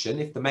adaptive function,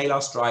 if the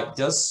malar stripe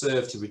does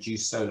serve to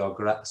reduce solar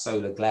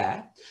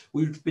glare,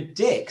 we would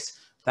predict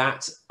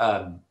that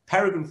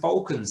peregrine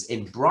falcons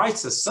in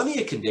brighter,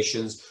 sunnier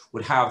conditions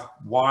would have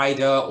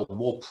wider or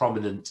more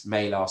prominent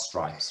malar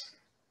stripes.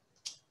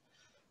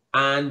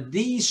 And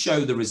these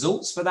show the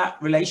results for that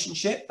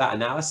relationship, that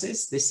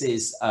analysis. This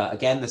is,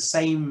 again, the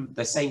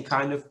same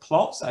kind of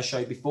plots I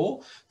showed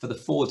before for the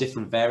 4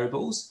 different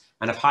variables.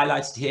 And I've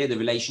highlighted here the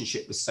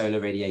relationship with solar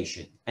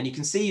radiation. And you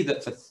can see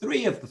that for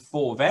 3 of the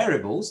 4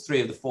 variables,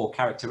 3 of the 4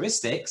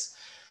 characteristics,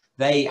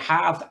 they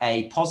have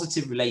a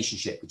positive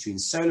relationship between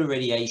solar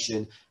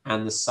radiation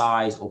and the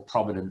size or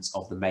prominence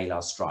of the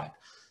malar stripe,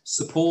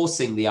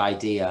 supporting the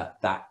idea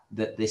that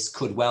this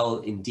could well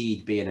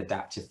indeed be an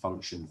adaptive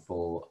function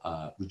for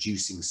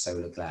reducing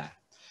solar glare.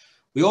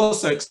 We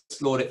also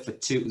explored it for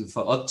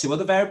two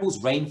other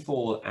variables,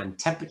 rainfall and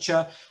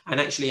temperature, and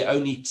actually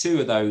only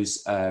 2 of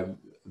those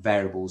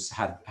variables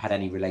had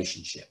any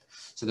relationship.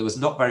 So there was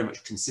not very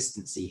much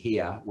consistency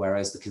here,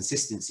 whereas the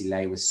consistency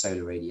lay with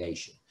solar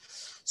radiation.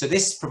 So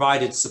this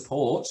provided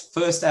support,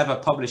 first ever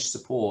published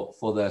support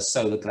for the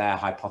solar glare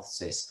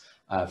hypothesis,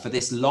 for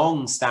this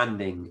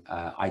long-standing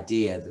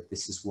idea that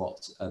this is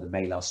what the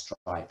malar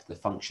stripe, the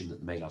function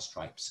that the malar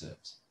stripe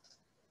serves.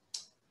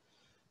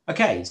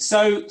 Okay,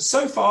 so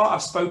far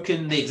I've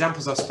spoken, the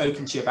examples I've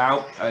spoken to you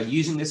about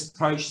using this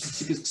approach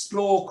to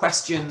explore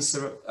questions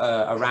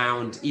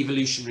around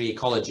evolutionary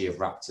ecology of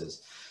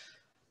raptors.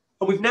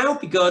 And we've now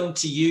begun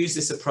to use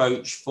this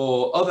approach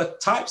for other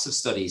types of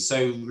studies,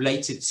 so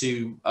related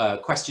to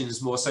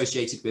questions more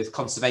associated with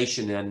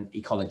conservation and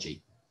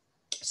ecology.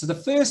 So the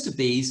first of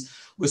these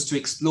was to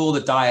explore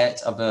the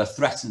diet of a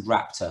threatened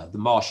raptor, the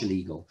martial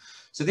eagle.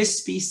 So this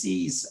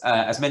species,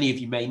 as many of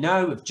you may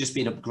know, have just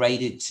been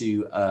upgraded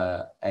to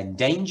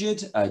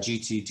endangered due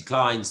to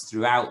declines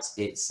throughout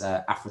its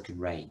African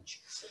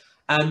range.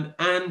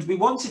 And we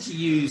wanted to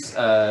use,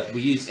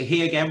 we used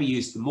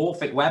the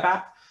morphic web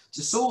app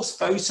to source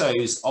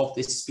photos of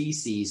this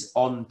species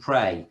on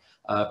prey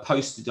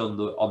posted on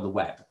the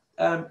web.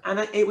 And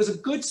it was a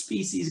good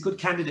species, a good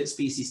candidate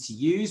species to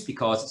use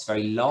because it's a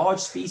very large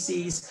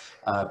species.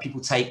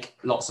 People take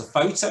lots of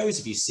photos.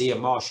 If you see a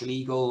martial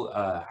eagle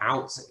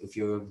out, if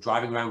you're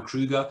driving around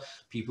Kruger,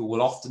 people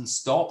will often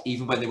stop,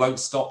 even when they won't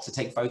stop to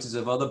take photos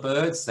of other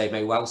birds. They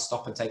may well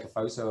stop and take a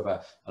photo of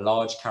a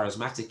large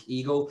charismatic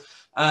eagle.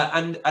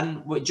 And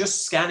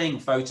just scanning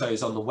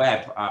photos on the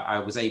web, I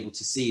was able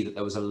to see that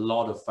there was a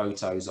lot of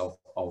photos of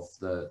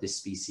this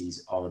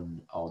species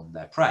on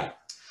their prey.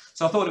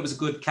 So I thought it was a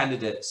good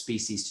candidate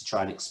species to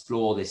try and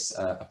explore this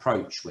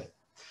approach with.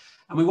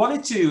 And we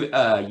wanted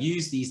to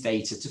use these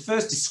data to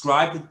first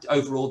describe the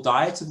overall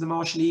diet of the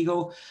martial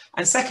eagle,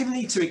 and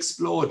secondly, to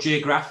explore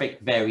geographic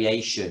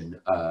variation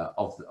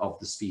of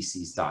the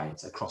species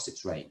diet across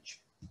its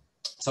range.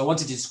 So I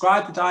wanted to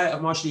describe the diet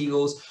of martial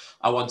eagles.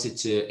 I wanted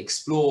to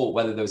explore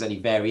whether there was any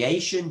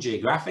variation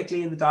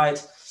geographically in the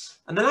diet.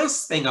 And the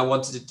last thing I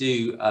wanted to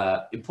do,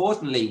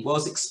 importantly,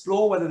 was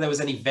explore whether there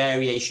was any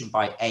variation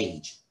by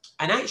age.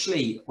 And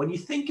actually, when you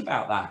think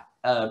about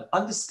that,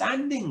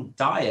 understanding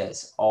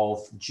diet of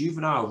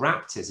juvenile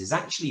raptors is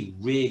actually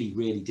really,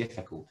 really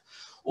difficult.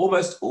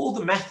 Almost all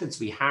the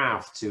methods we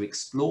have to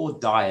explore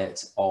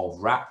diet of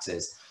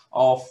raptors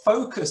are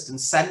focused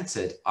and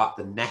centered at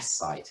the nest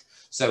site.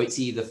 So it's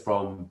either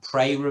from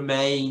prey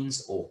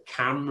remains or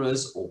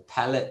cameras or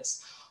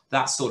pellets,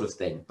 that sort of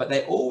thing. But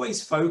they're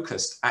always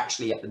focused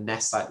actually at the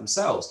nest site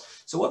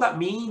themselves. So what that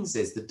means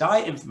is the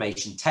diet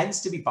information tends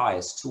to be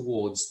biased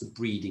towards the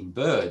breeding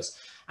birds.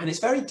 And it's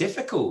very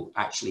difficult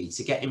actually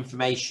to get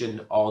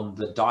information on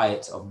the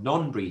diet of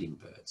non-breeding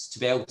birds to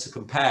be able to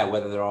compare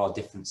whether there are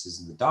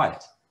differences in the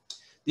diet.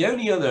 The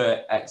only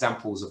other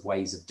examples of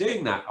ways of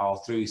doing that are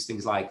through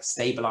things like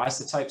stable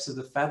isotopes of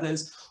the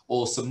feathers,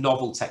 or some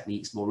novel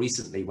techniques more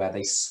recently where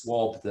they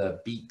swab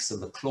the beaks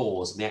and the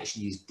claws and they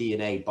actually use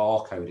DNA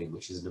barcoding,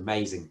 which is an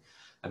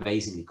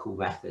amazingly cool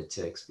method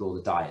to explore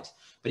the diet.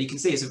 But you can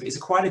see it's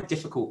quite a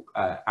difficult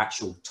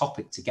actual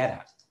topic to get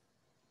at.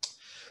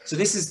 So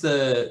this is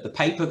the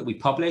paper that we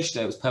published.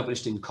 It was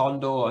published in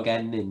Condor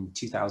again in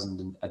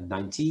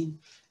 2019.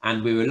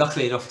 And we were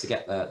lucky enough to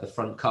get the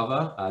front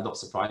cover. Not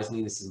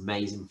surprisingly, this is an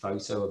amazing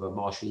photo of a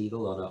martial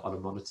eagle on a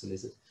monitor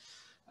lizard.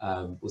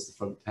 Was the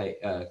front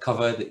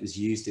cover that was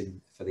used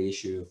for the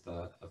issue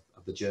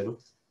of the journal.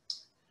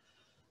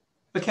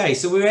 Okay,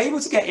 so we were able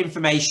to get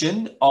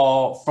information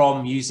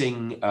from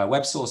using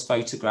web source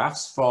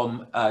photographs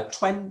from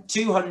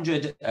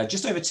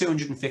just over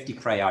 250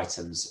 prey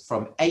items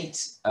from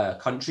 8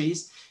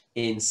 countries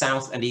in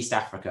South and East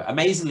Africa.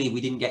 Amazingly,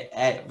 we didn't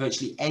get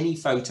virtually any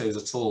photos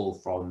at all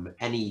from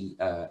any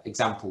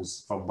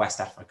examples from West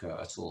Africa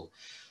at all.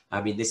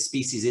 I mean, this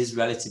species is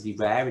relatively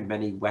rare in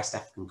many West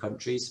African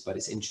countries, but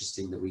it's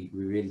interesting that we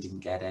really didn't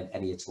get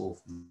any at all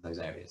from those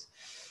areas.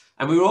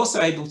 And we were also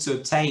able to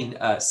obtain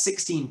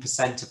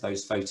 16% of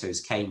those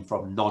photos came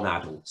from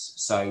non-adults.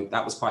 So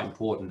that was quite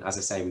important. As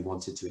I say, we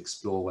wanted to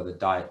explore whether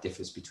diet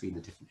differs between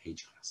the different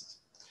age classes.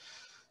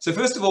 So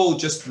first of all,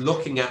 just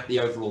looking at the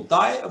overall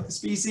diet of the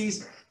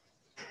species,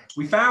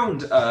 we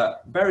found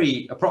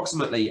very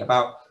approximately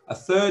about a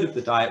third of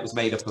the diet was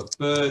made up of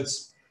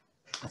birds,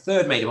 a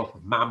third made up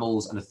of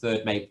mammals, and a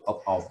third made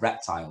up of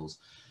reptiles.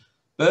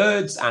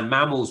 Birds and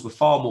mammals were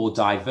far more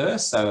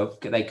diverse, so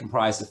they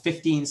comprised of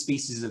 15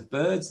 species of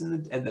birds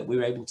that we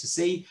were able to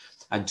see,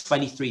 and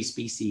 23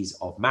 species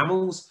of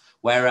mammals,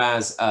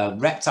 whereas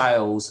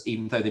reptiles,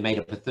 even though they made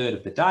up a third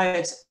of the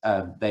diet,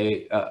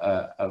 they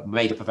are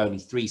made up of only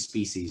 3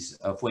 species,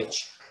 of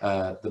which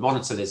the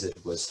monitor lizard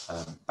was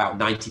about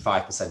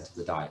 95% of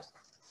the diet.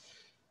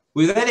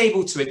 We were then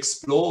able to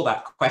explore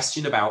that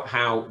question about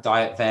how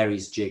diet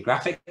varies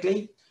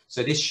geographically.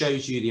 So this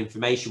shows you the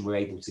information we're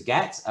able to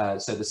get.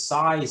 So the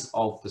size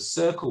of the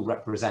circle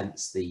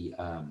represents the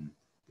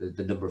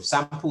number of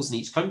samples in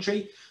each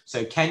country.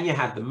 So Kenya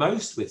had the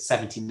most with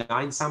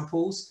 79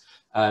 samples.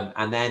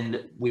 And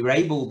then we were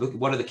able,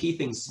 one of the key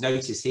things to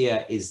notice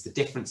here is the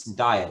difference in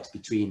diet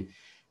between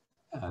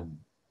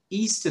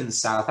Eastern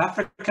South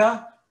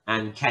Africa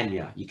and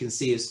Kenya. You can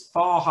see a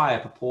far higher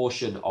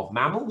proportion of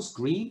mammals,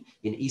 green,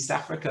 in East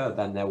Africa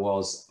than there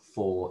was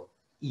for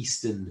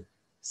Eastern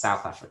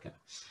South Africa.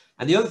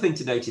 And the other thing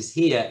to notice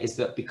here is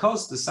that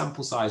because the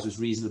sample size was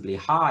reasonably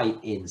high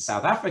in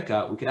South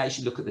Africa, we could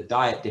actually look at the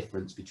diet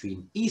difference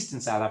between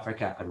Eastern South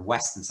Africa and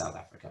Western South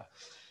Africa.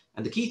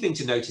 And the key thing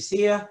to notice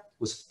here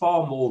was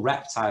far more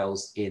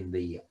reptiles in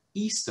the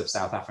east of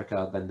South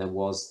Africa than there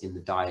was in the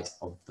diet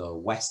of the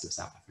west of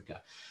South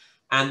Africa.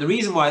 And the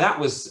reason why that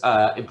was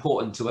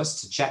important to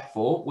us to check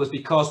for was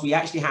because we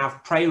actually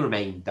have prey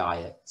remain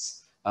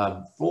diets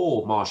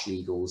for martial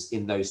eagles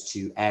in those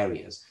 2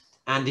 areas.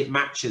 And it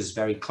matches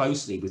very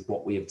closely with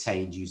what we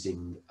obtained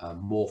using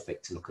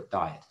Morphic to look at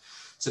diet.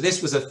 So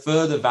this was a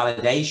further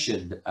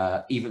validation,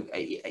 even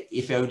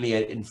if only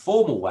an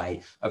informal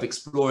way, of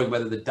exploring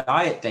whether the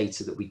diet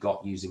data that we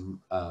got using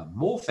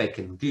Morphic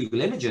and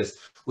Google Images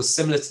was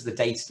similar to the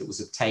data that was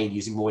obtained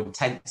using more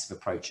intensive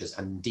approaches,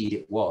 and indeed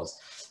it was.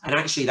 And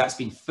actually that's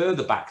been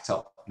further backed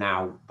up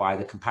now by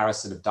the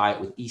comparison of diet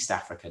with East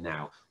Africa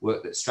now.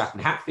 Work that Stratton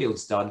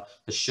Hatfield's done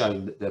has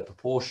shown that the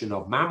proportion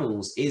of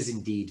mammals is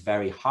indeed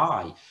very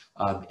high,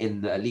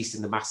 at least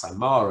in the Masai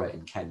Mara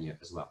in Kenya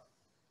as well.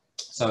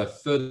 So a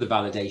further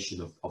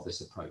validation of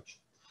this approach.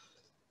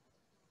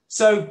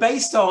 So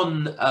based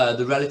on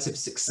the relative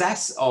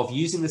success of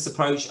using this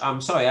approach,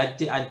 I'm sorry,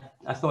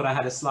 I thought I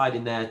had a slide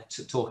in there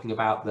talking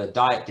about the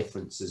diet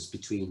differences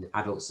between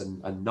adults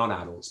and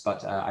non-adults,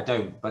 but I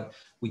don't. But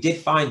we did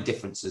find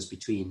differences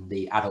between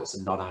the adults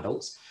and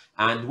non-adults.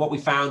 And what we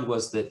found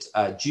was that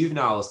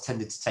juveniles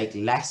tended to take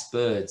less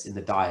birds in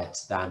the diet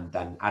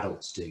than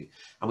adults do.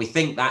 And we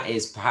think that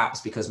is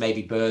perhaps because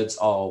maybe birds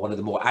are one of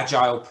the more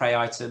agile prey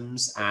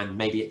items, and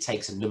maybe it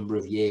takes a number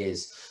of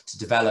years to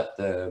develop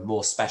the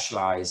more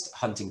specialized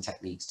hunting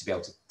techniques to be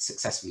able to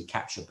successfully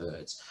capture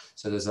birds.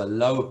 So there's a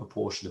lower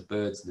proportion of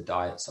birds in the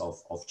diets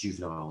of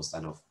juveniles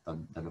than of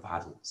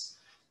adults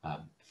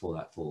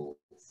for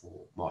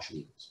martial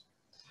eagles.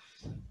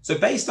 So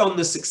based on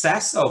the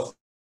success of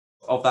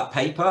that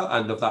paper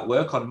and of that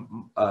work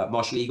on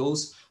martial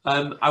eagles,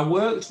 I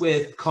worked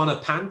with Connor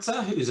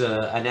Panther, who's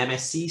an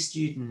MSc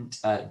student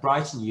at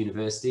Brighton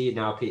University and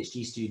now a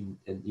PhD student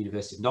at the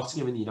University of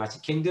Nottingham in the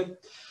United Kingdom,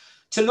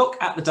 to look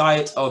at the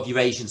diet of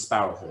Eurasian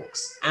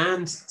sparrowhawks.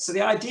 And so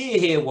the idea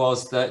here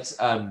was that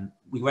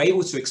we were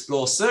able to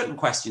explore certain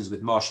questions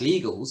with martial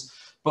eagles,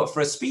 but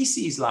for a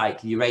species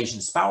like the Eurasian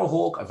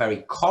sparrowhawk, a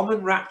very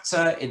common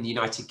raptor in the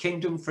United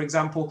Kingdom, for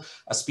example,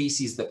 a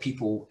species that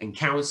people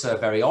encounter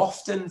very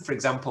often, for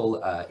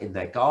example, in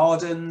their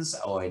gardens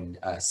or in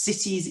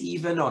cities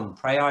even on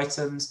prey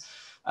items,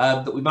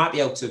 that we might be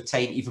able to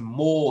obtain even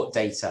more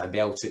data and be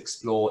able to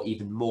explore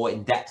even more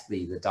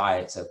in-depthly the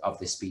diet of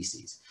this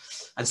species.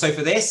 And so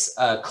for this,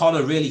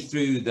 Connor really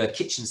threw the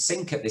kitchen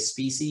sink at this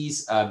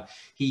species.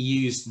 He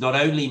used not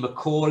only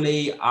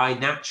Macaulay,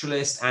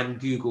 iNaturalist, and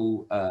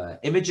Google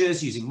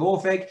Images using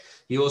Morphic.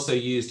 He also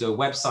used a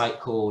website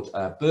called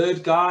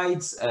Bird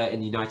Guides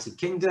in the United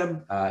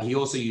Kingdom. He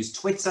also used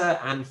Twitter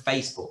and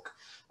Facebook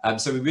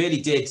So we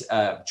really did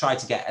try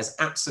to get as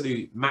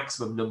absolute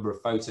maximum number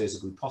of photos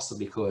as we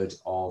possibly could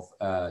of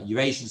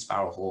Eurasian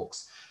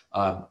sparrowhawks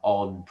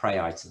on prey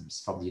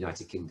items from the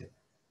United Kingdom.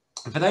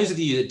 And for those of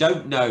you that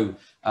don't know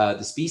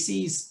the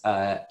species,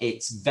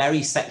 it's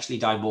very sexually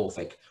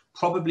dimorphic,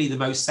 probably the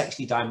most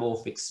sexually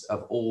dimorphic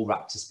of all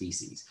raptor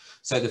species.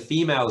 So the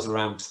females are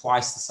around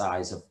twice the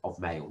size of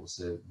males,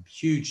 a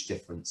huge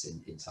difference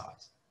in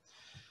size.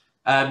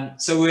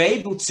 So we're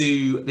able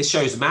to, this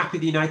shows a map of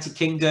the United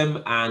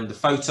Kingdom and the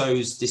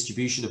photos,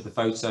 distribution of the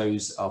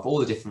photos of all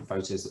the different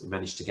photos that we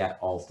managed to get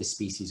of this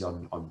species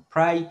on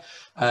prey.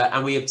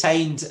 And we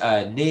obtained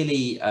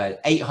nearly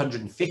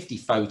 850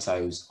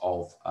 photos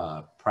of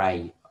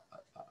prey,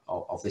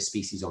 of this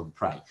species on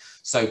prey.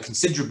 So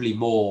considerably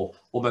more,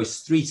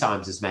 almost 3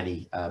 times as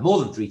many,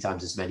 more than 3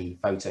 times as many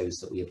photos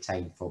that we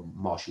obtained from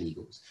martial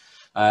eagles.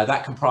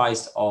 That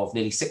comprised of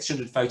nearly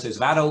 600 photos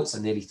of adults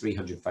and nearly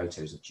 300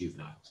 photos of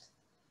juveniles.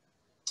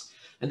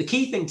 And the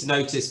key thing to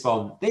notice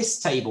from this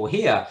table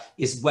here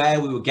is where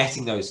we were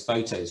getting those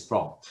photos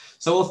from.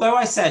 So although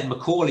I said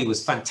Macaulay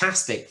was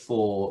fantastic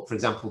for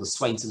example, the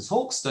Swainson's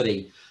hawk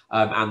study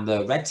and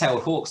the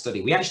red-tailed hawk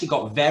study, we actually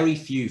got very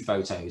few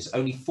photos,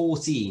 only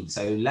 14.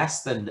 So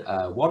less than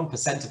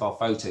 1% of our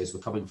photos were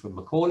coming from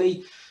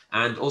Macaulay,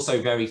 and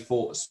also very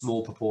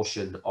small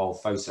proportion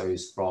of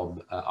photos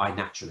from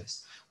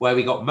iNaturalist. Where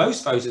we got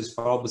most photos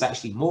from was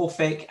actually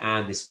Morphic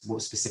and this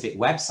specific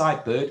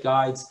website, Bird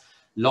Guides.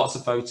 Lots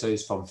of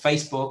photos from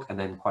Facebook, and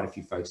then quite a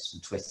few photos from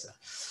Twitter.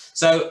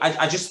 So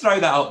I just throw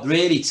that up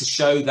really to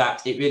show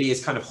that it really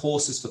is kind of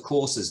horses for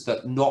courses,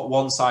 that not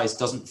one size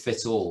doesn't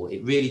fit all.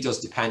 It really does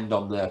depend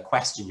on the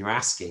question you're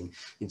asking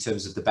in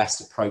terms of the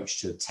best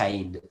approach to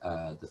obtain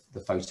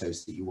the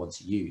photos that you want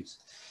to use.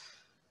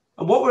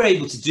 And what we're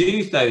able to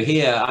do though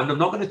here, and I'm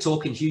not going to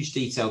talk in huge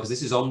detail because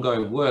this is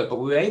ongoing work, but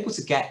we're able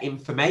to get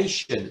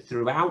information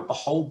throughout the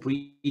whole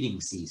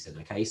breeding season.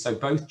 Okay, so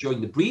both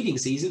during the breeding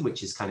season,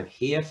 which is kind of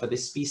here for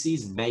this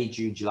species in May,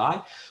 June,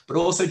 July, but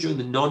also during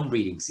the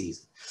non-breeding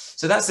season.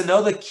 So that's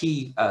another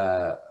key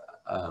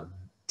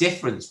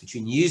difference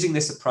between using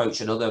this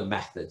approach and other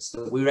methods,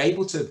 that we were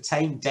able to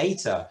obtain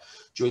data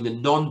during the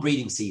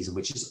non-breeding season,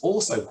 which is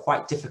also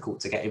quite difficult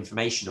to get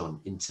information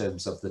on in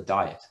terms of the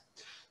diet.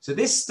 So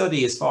this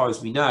study, as far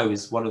as we know,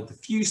 is one of the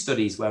few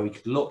studies where we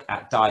could look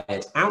at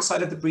diet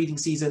outside of the breeding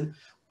season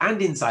and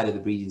inside of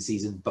the breeding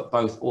season, but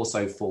both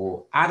also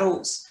for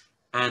adults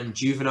and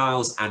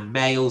juveniles and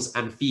males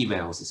and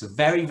females. It's a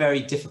very,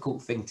 very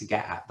difficult thing to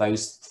get at,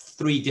 those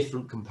 3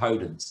 different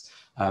components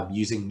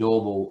using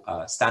normal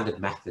standard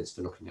methods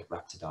for looking at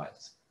raptor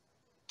diets.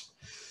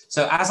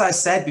 So as I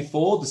said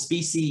before, the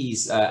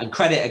species, and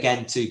credit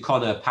again to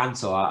Connor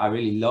Pantor, I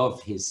really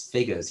love his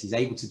figures. He's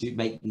able to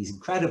make these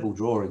incredible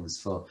drawings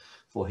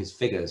for his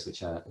figures,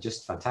 which are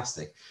just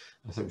fantastic.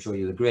 I'm sure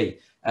you'll agree.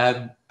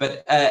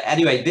 But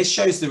anyway, this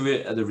shows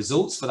the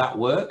results for that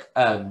work.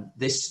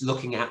 This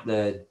looking at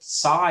the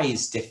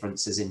size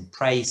differences in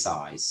prey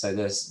size. So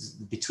there's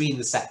between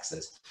the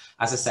sexes.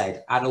 As I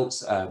said,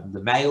 adults,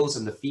 the males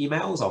and the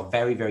females are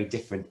very, very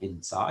different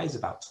in size,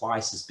 about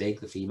twice as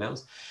big, the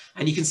females.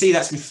 And you can see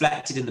that's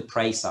reflected in the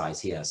prey size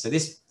here. So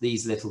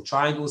these little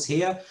triangles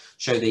here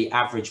show the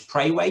average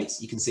prey weight.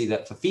 You can see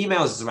that for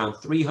females it's around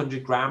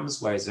 300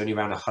 grams, whereas only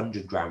around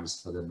 100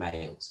 grams for the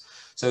males.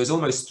 So it's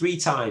almost 3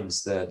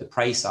 times the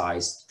prey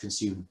size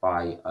consumed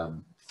by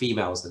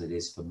females than it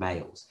is for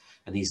males.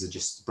 And these are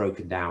just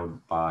broken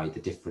down by the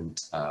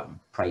different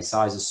prey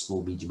sizes,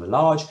 small, medium, and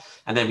large.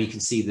 And then we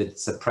can see that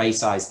the prey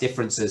size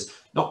differences,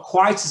 not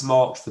quite as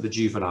marked for the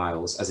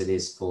juveniles as it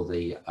is for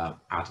the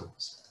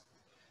adults.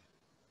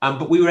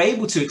 But we were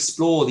able to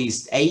explore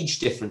these age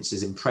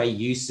differences in prey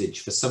usage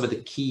for some of the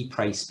key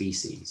prey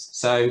species.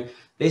 So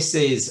this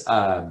is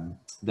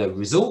the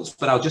results,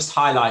 but I'll just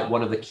highlight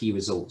one of the key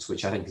results,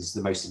 which I think is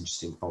the most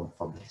interesting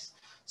from this.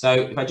 So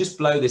if I just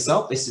blow this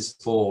up, this is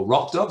for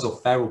rock doves or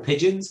feral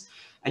pigeons.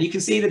 And you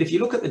can see that if you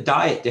look at the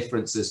diet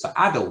differences for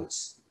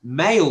adults,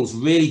 males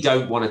really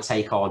don't want to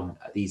take on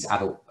these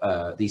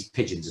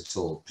pigeons at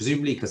all,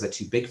 presumably because they're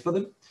too big for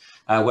them,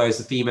 whereas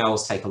the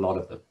females take a lot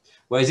of them.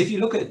 Whereas if you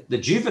look at the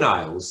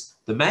juveniles,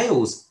 the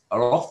males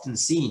are often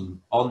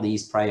seen on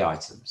these prey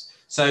items.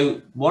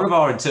 So one of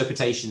our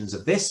interpretations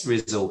of this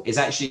result is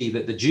actually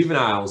that the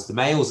juveniles, the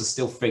males are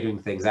still figuring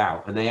things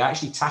out, and they're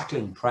actually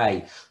tackling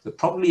prey that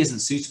probably isn't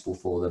suitable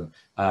for them.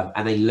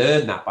 And they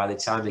learn that by the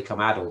time they become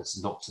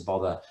adults, not to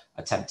bother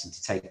attempting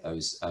to take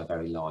those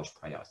very large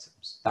prey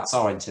items. That's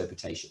our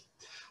interpretation.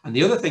 And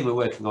the other thing we're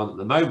working on at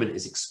the moment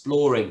is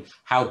exploring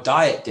how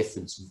diet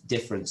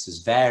differences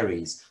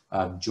varies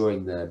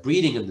during the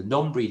breeding and the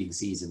non-breeding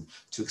season,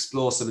 to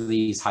explore some of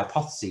these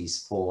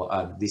hypotheses for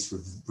this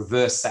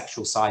reverse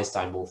sexual size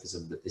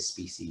dimorphism that this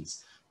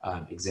species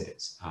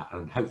exhibits.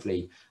 And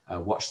hopefully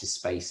watch this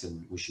space,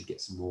 and we should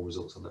get some more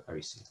results on that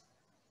very soon.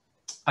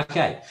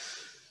 Okay,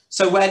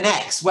 so where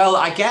next? Well,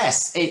 I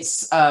guess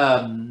it's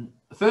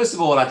First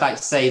of all, I'd like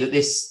to say that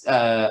this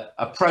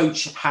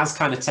approach has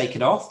kind of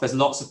taken off. There's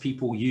lots of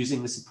people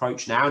using this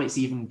approach now, and it's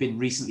even been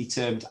recently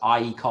termed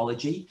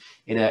ecology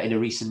in a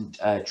recent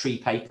tree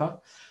paper.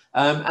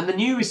 And the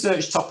new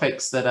research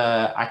topics that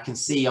I can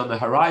see on the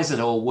horizon,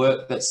 or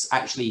work that's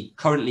actually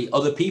currently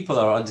other people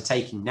are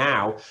undertaking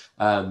now,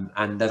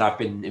 and that I've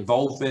been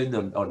involved in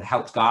and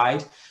helped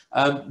guide.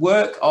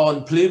 Work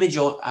on plumage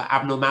or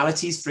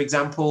abnormalities, for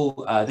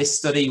example, this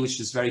study, which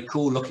was very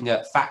cool, looking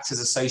at factors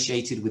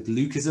associated with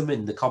leucism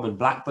in the common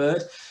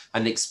blackbird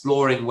and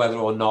exploring whether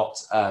or not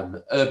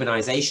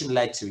urbanization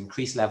led to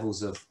increased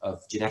levels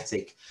of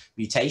genetic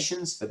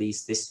mutations for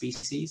this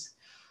species.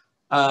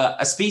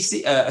 A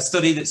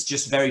study that's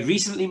just very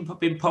recently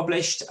been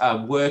published,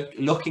 work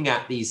looking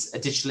at these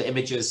digital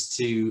images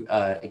to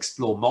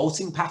explore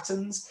molting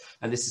patterns.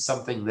 And this is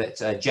something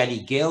that Jenny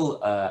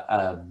Gill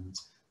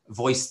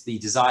voiced the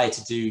desire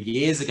to do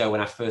years ago when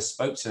I first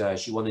spoke to her.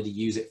 She wanted to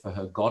use it for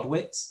her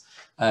godwits.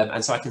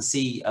 And so I can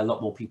see a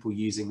lot more people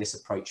using this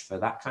approach for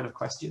that kind of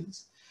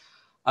questions.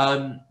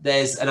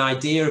 There's an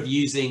idea of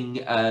using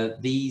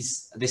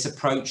this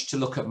approach to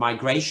look at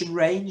migration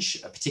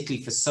range,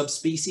 particularly for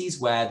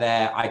subspecies where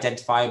they're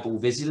identifiable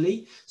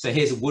visually. So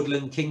here's a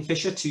woodland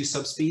kingfisher, 2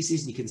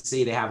 subspecies, and you can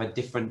see they have a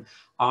different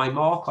eye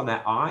mark on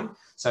their eye.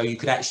 So you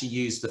could actually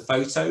use the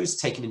photos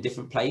taken in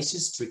different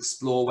places to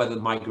explore whether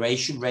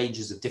migration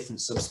ranges of different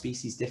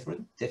subspecies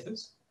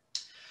differs.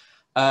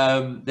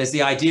 There's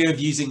the idea of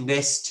using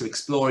this to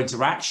explore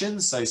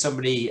interactions. So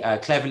somebody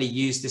cleverly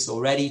used this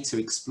already to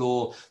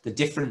explore the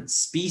different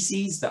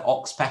species that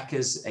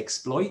oxpeckers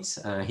exploit.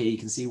 Here you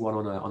can see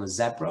one on a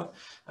zebra,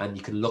 and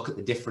you can look at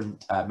the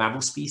different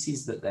mammal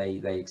species that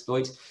they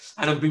exploit.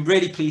 And I've been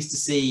really pleased to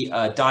see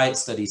diet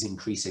studies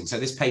increasing. So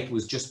this paper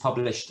was just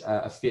published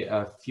a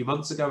few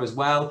months ago as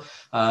well,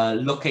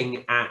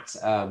 looking at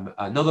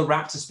another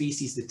raptor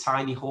species, the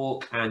tiny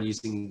hawk, and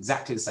using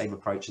exactly the same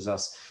approach as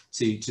us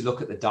to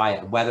look at the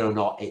diet and whether or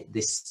not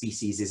this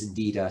species is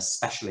indeed a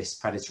specialist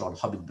predator on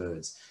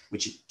hummingbirds,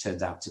 which it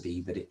turns out to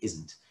be, but it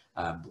isn't,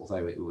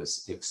 although it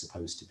was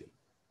supposed to be.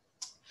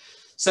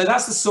 So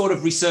that's the sort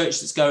of research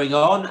that's going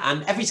on.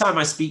 And every time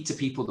I speak to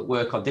people that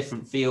work on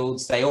different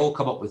fields, they all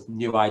come up with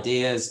new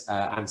ideas.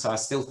 And so I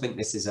still think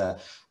this is a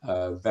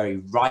very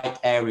ripe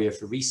area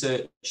for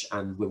research,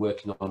 and we're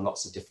working on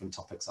lots of different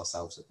topics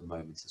ourselves at the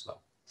moment as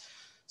well.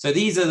 So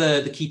these are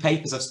the key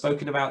papers I've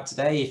spoken about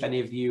today, if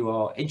any of you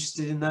are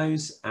interested in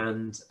those.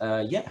 And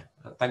yeah,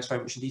 thanks very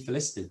much indeed for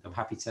listening. I'm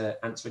happy to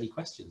answer any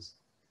questions.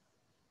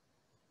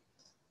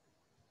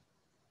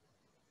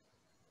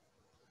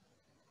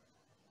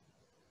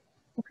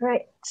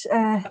 Great.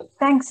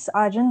 Thanks,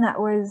 Arjun. That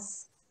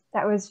was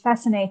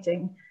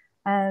fascinating.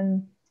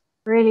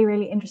 Really,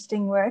 really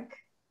interesting work.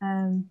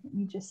 Let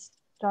me just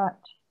start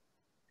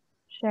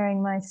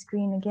sharing my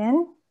screen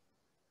again.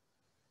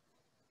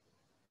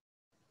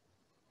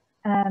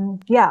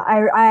 Yeah,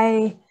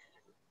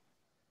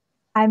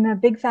 I'm a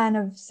big fan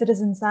of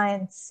citizen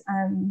science,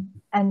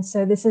 and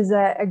so this is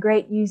a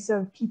great use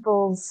of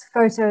people's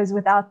photos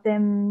without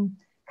them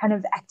kind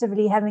of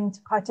actively having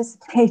to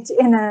participate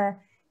in a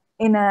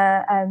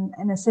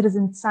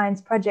citizen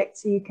science project.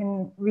 So you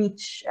can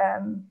reach,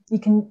 you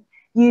can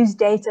use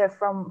data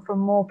from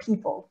more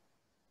people.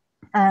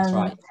 That's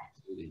right.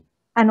 Absolutely.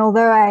 And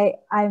although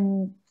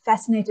I'm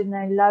fascinated and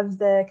I love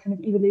the kind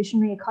of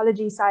evolutionary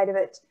ecology side of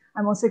it,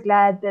 I'm also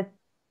glad that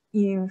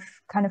you've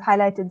kind of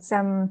highlighted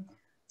some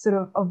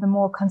sort of the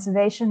more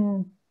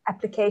conservation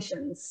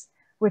applications,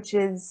 which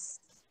is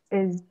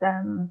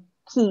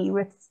key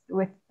with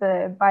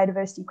the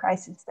biodiversity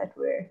crisis that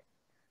we're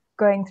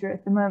going through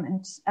at the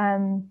moment.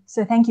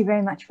 So thank you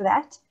very much for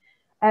that.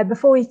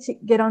 Before we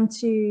get on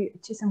to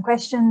some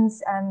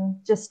questions,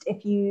 just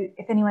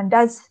if anyone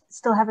does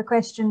still have a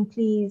question,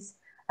 please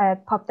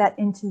pop that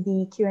into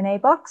the Q&A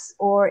box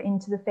or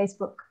into the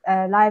Facebook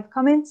live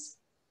comments.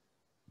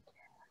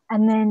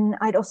 And then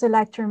I'd also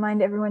like to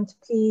remind everyone to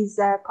please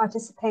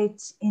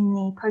participate in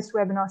the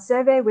post-webinar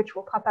survey, which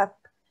will pop up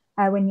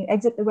when you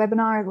exit the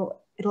webinar.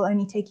 It'll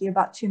only take you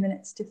about 2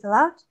 minutes to fill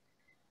out.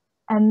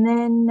 And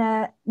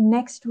then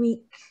next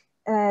week,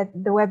 the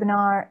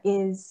webinar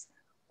is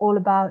all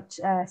about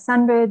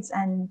sunbirds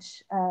and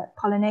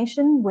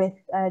pollination with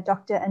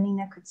Dr.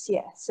 Anina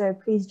Kutsia. So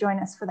please join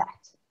us for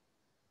that.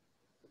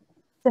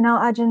 So now,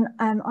 Arjun,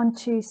 on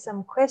to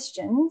some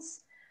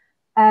questions.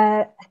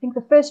 I think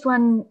the first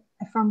one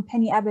from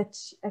Penny Abbott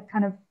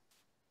kind of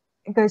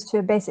goes to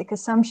a basic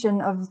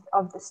assumption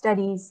of the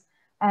studies,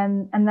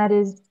 and that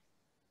is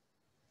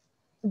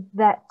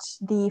that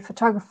the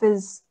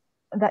photographers,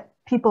 that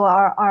people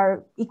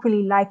are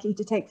equally likely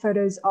to take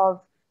photos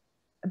of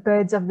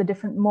birds of the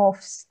different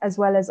morphs as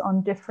well as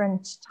on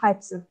different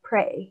types of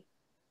prey.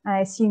 I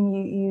assume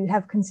you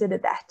have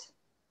considered that.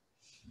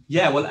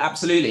 Yeah, well,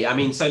 absolutely. I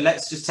mean, so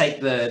let's just take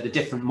the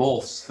different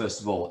morphs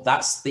first of all.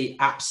 That's the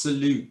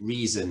absolute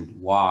reason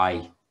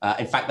why.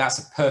 In fact, that's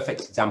a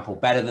perfect example,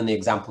 better than the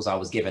examples I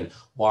was given,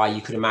 why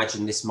you could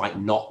imagine this might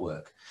not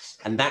work.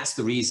 And that's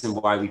the reason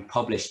why we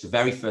published, the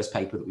very first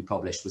paper that we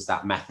published was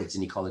that methods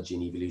in ecology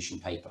and evolution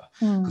paper,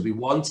 because we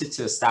wanted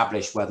to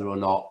establish whether or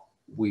not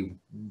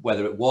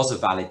whether it was a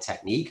valid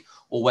technique,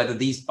 or whether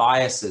these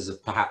biases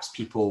of perhaps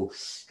people,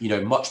 you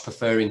know, much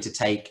preferring to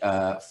take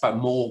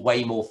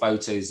way more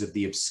photos of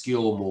the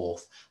obscure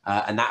morph,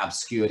 and that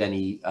obscured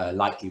any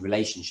likely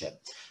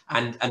relationship.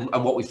 And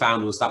what we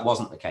found was that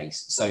wasn't the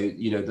case. So,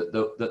 you know,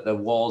 that there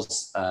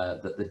was,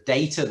 that the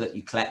data that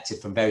you collected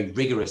from very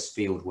rigorous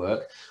field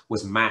work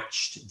was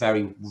matched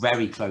very,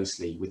 very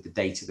closely with the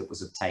data that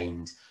was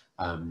obtained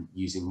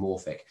using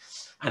Morphic.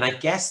 And I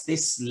guess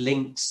this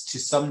links to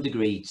some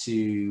degree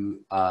to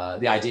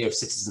the idea of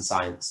citizen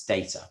science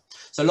data.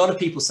 So a lot of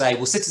people say,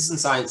 well, citizen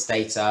science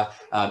data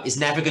is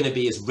never going to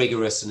be as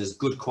rigorous and as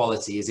good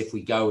quality as if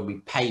we go and we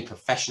pay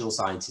professional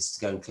scientists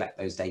to go and collect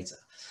those data.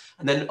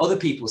 And then other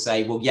people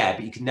say, well, yeah,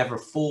 but you can never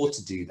afford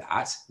to do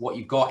that. What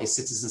you've got is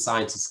citizen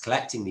scientists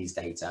collecting these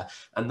data,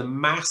 and the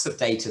mass of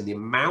data and the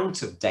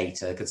amount of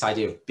data, this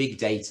idea of big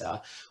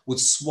data, would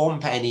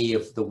swamp any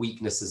of the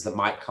weaknesses that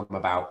might come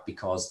about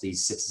because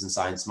these citizen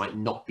scientists might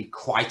not be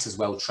quite as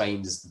well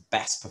trained as the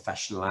best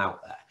professional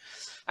out there.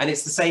 And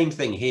it's the same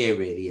thing here,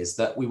 really, is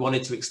that we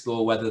wanted to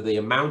explore whether the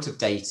amount of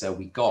data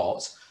we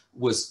got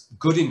was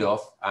good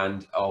enough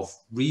and of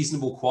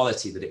reasonable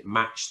quality that it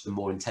matched the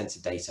more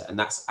intensive data. And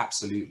that's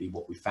absolutely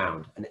what we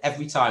found. And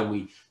every time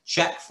we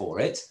check for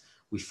it,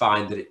 we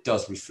find that it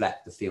does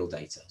reflect the field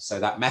data. So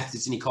that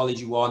methods in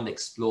ecology one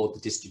explored the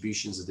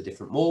distributions of the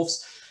different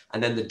morphs.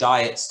 And then the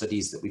diet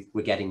studies that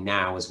we're getting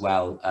now as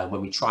well,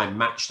 when we try and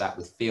match that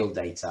with field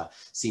data,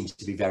 seems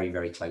to be very,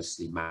 very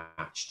closely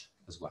matched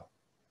as well.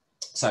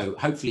 So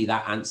hopefully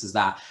that answers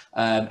that.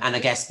 And I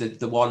guess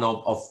the one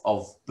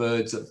of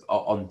birds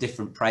on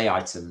different prey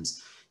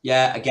items.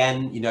 Yeah,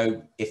 again, you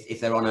know,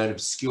 if they're on an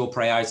obscure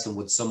prey item,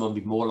 would someone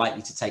be more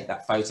likely to take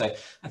that photo?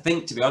 I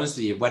think, to be honest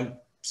with you,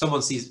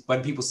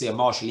 when people see a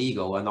martial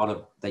eagle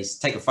and they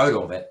take a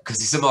photo of it because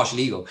it's a martial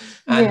eagle,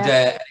 and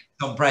it's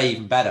on prey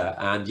even better.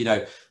 And, you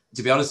know,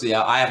 to be honest with you,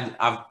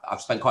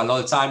 I've spent quite a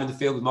lot of time in the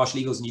field with martial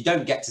eagles, and you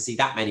don't get to see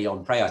that many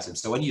on prey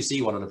items. So when you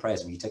see one on a prey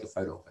item, you take a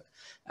photo of it.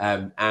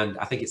 And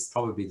I think it's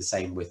probably the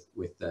same with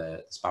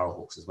the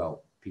sparrowhawks as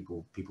well.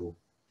 People,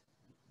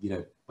 you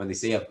know, when they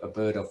see a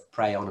bird of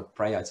prey on a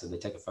prey item, they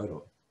take a photo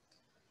of it.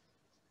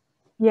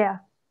 Yeah,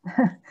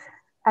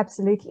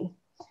 absolutely.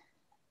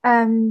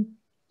 And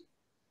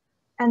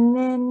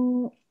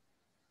then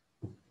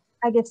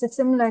I guess a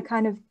similar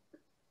kind of,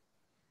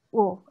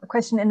 well, a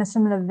question in a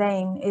similar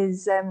vein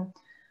is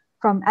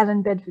from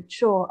Alan Bedford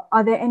Shaw.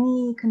 Are there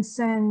any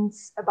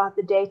concerns about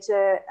the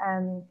data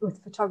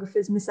with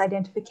photographers'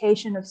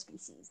 misidentification of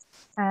species?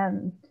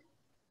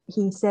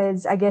 He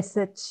says, I guess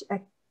that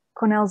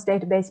Cornell's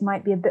database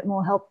might be a bit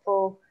more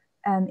helpful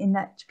in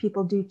that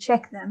people do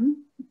check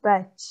them,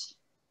 but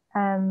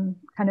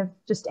kind of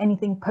just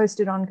anything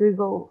posted on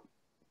Google,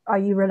 are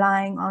you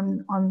relying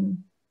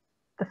on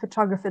the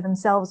photographer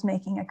themselves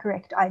making a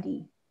correct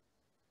ID?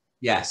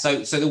 Yeah, so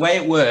the way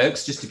it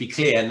works, just to be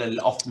clear, and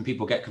often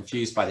people get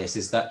confused by this,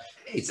 is that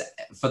it's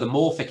for the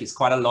Morphic, it's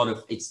quite a lot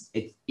of it's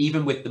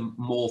even with the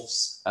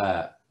Morphs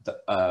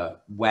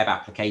web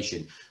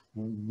application,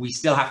 we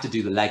still have to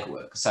do the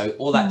legwork. So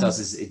all that does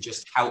is it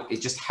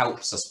just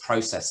helps us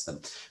process them,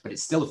 but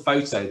it's still a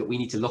photo that we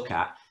need to look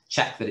at,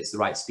 check that it's the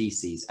right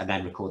species, and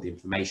then record the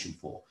information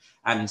for.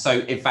 And so,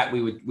 in fact,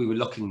 we were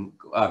looking,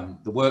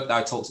 the work that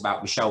I talked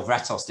about, Michelle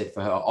Vretos did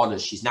for her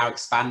honours, she's now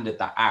expanded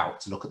that out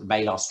to look at the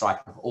malar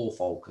stripe of all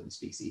falcon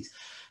species.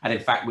 And in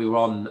fact, we were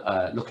on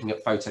looking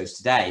at photos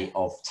today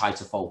of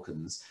tighter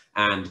falcons,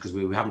 and because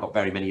we haven't got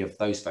very many of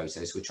those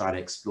photos, we're trying to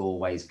explore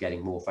ways of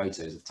getting more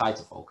photos of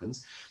tighter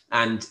falcons.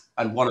 And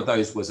one of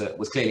those was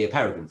clearly a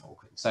peregrine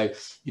falcon. So,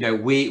 you know,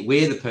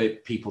 we're the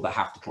people that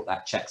have to put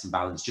that checks and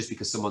balance. Just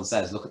because someone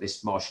says, look at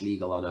this martial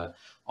eagle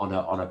on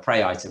a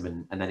prey item,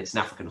 and then it's an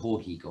African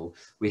horned eagle,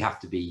 we have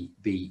to be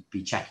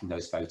checking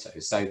those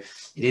photos. So it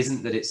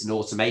isn't that it's an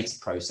automated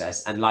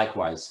process. And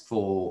likewise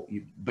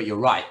but you're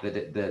right,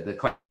 that the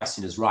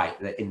question is right,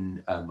 that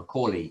in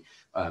Macaulay,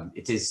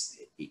 it is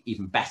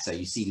even better.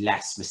 You see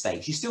less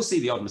mistakes. You still see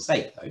the odd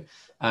mistake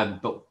though,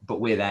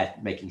 but we're there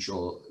making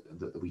sure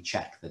that we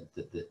check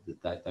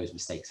that those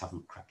mistakes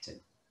haven't crept in.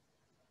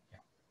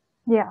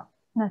 Yeah,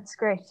 that's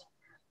great.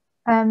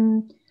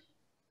 Then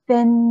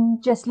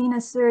Jaslina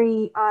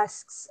Suri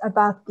asks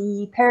about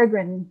the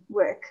peregrine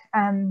work,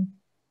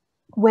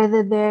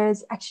 whether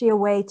there's actually a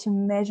way to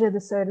measure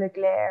the solar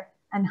glare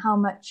and how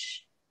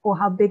much or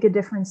how big a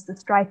difference the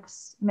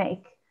stripes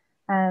make.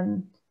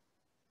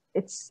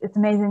 It's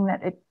amazing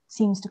that it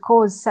seems to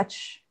cause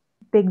such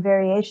big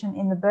variation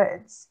in the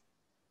birds.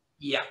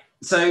 Yeah,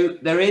 so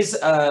there is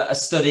a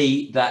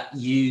study that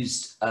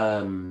used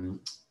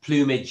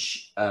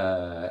plumage.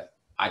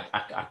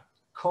 I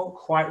can't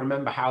quite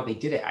remember how they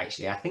did it,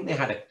 actually. I think they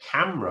had a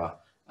camera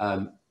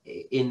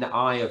in the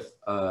eye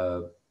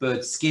of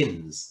bird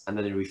skins, and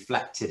then they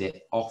reflected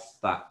it off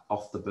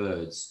the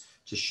birds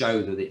to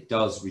show that it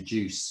does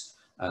reduce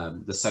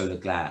the solar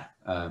glare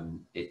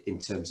in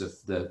terms of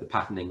the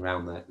patterning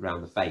around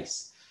the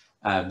face.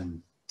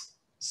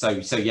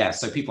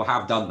 So people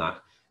have done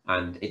that,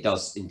 and it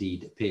does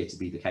indeed appear to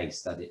be the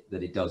case that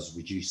it does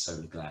reduce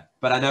solar glare.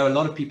 But I know a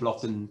lot of people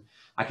often,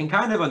 I can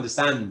kind of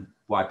understand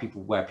where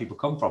people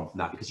come from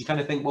that, because you kind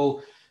of think,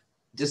 well,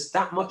 does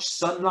that much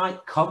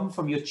sunlight come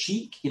from your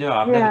cheek? You know,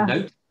 I've never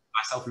noticed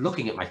myself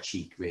looking at my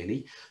cheek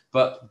really,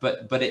 but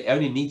it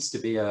only needs to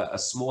be a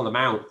small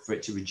amount for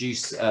it to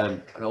reduce.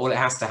 All it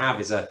has to have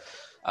is a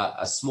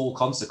small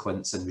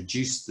consequence and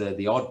reduce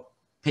the odd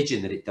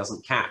pigeon that it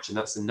doesn't catch, and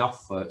that's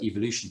enough for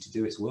evolution to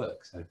do its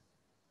work. So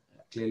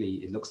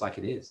clearly it looks like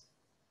it is.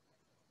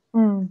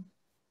 And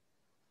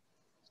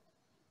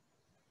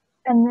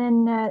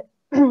then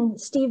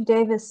Steve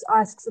Davis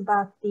asks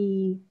about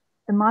the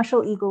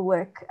Marshall Eagle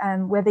work,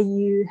 whether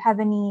you have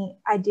any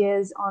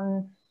ideas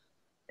on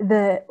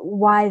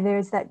why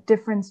there's that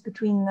difference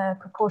between the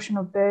proportion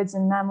of birds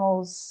and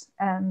mammals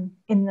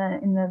in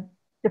the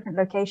different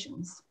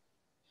locations.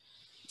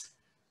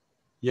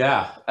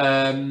 Yeah,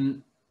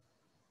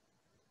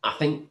 I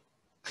think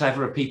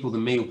cleverer people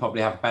than me will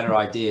probably have better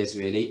ideas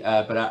really,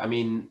 but I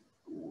mean,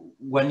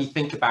 when you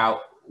think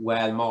about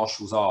where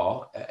marshals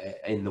are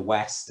in the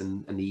west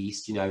and the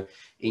east, you know,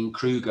 in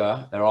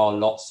Kruger there are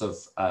lots of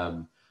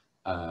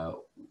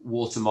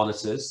water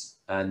monitors,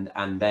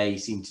 and they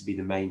seem to be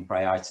the main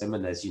prey item,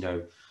 and there's, you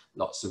know,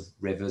 lots of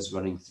rivers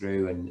running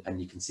through,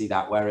 and you can see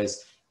that.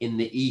 Whereas in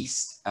the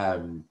east,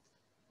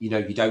 you know,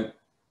 you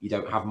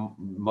don't have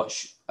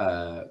much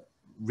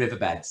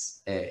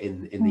riverbeds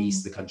in the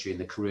east of the country, in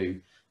the Karoo,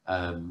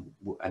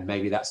 and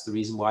maybe that's the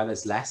reason why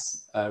there's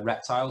less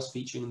reptiles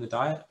featuring in the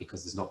diet,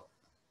 because there's not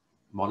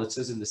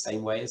monitors in the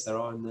same way as there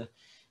are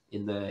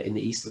in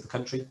the east of the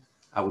country.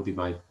 That would be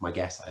my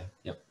guess.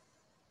 Yeah.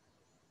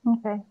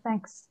 Okay,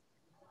 thanks.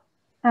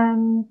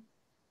 And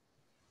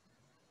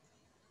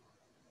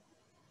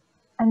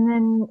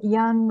then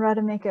Jan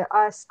Rademacher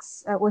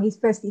asks, well, he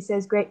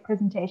says, great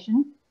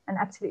presentation and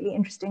absolutely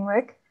interesting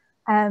work,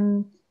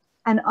 and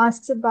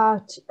asks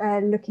about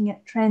looking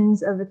at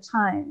trends over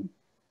time.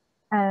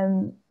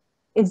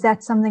 Is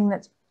that something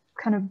that's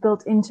kind of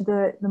built into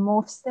the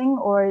morphs thing,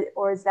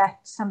 or is that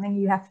something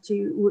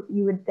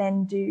you would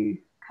then do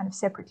kind of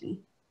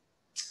separately?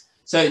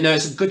 So no,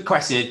 it's a good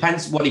question. It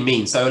depends what he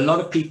means. So a lot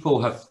of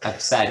people have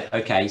said,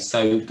 okay,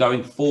 so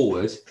going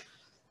forward,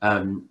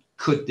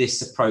 could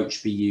this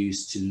approach be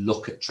used to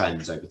look at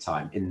trends over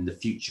time in the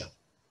future?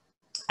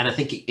 And I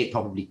think it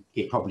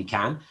probably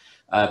can,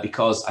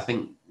 because I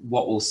think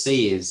what we'll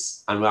see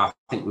is, and I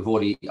think we've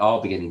already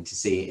are beginning to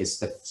see it, is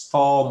there's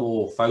far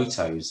more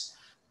photos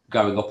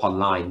going up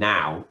online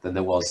now than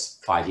there was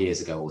 5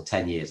 years ago or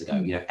 10 years ago.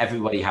 You know,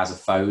 everybody has a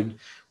phone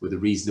with a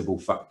reasonable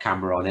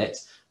camera on it.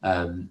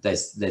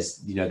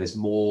 There's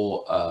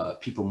more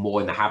people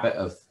more in the habit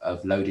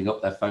of loading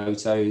up their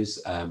photos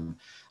and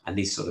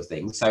these sort of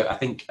things. So I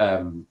think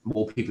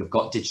more people have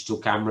got digital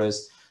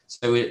cameras.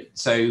 So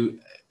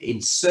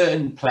in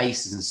certain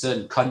places, in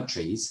certain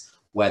countries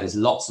where there's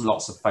lots and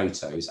lots of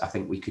photos, I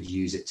think we could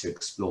use it to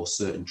explore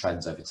certain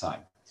trends over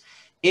time.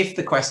 If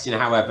the question,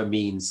 however,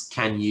 means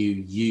can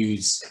you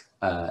use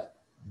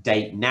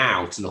date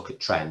now to look at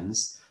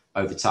trends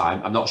over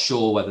time, I'm not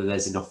sure whether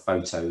there's enough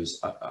photos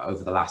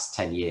over the last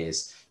 10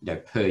 years, you know,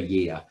 per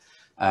year.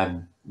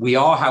 We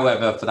are,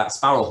 however, for that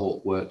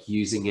sparrowhawk work,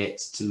 using it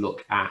to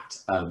look at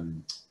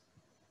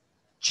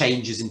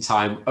changes in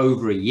time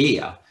over a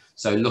year.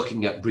 So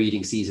looking at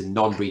breeding season,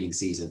 non-breeding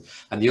season.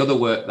 And the other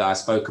work that I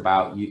spoke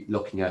about,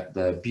 looking at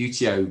the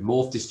buteo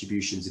morph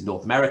distributions in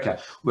North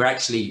America, we're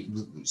actually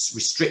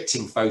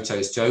restricting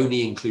photos to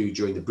only include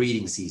during the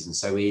breeding season.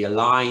 So we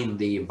align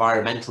the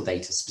environmental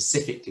data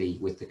specifically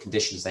with the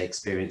conditions they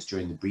experience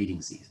during the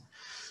breeding season.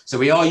 So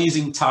we are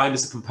using time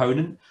as a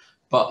component,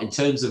 but in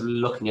terms of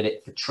looking at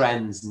it for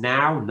trends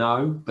now,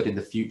 no, but in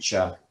the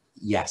future,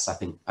 yes, I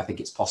think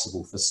it's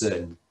possible for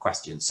certain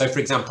questions. So, for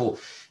example,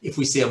 if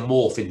we see a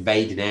morph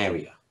invade an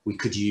area, we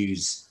could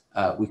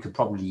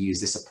probably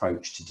use this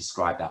approach to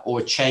describe that,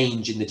 or a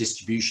change in the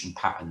distribution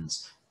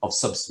patterns of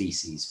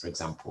subspecies, for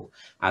example,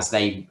 as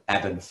they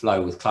ebb and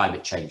flow with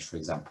climate change, for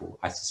example.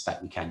 I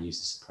suspect we can use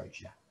this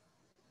approach, yeah.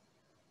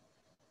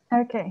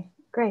 Okay,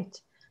 great.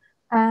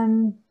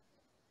 Then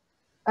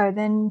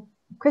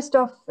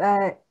Christoph,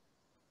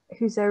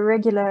 who's a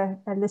regular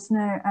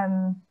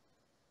listener,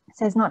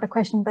 says not a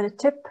question but a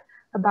tip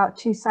about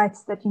 2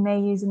 sites that you may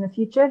use in the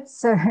future.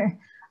 So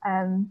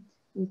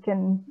you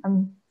can,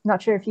 I'm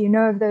not sure if you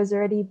know of those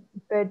already,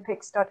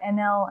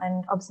 birdpics.nl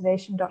and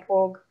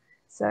observation.org.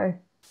 So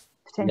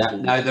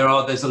potentially. Yeah,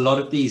 no, there's a lot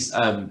of these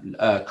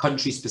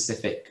country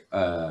specific,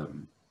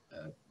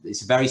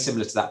 it's very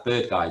similar to that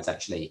bird guides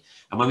actually.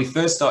 And when we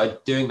first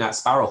started doing that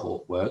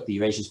sparrowhawk work, the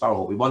Eurasian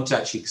sparrowhawk, we wanted to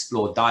actually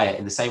explore diet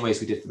in the same way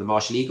as we did for the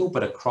Marshall eagle,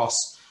 but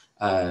across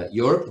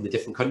Europe and the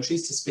different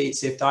countries to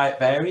see if diet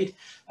varied.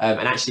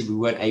 And actually we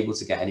weren't able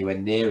to get anywhere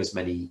near as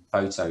many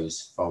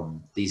photos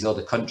from these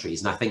other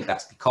countries. And I think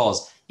that's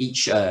because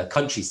each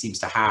country seems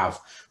to have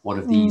one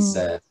of these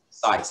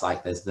sites,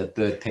 like there's the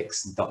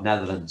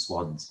birdpics.netherlands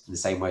ones, in the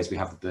same way as we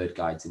have the bird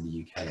guides in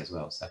the UK as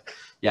well. So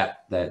yeah,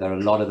 there are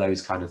a lot of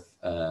those kind of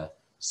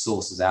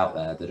sources out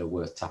there that are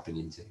worth tapping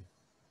into.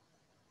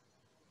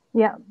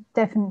 Yeah,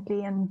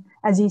 definitely. And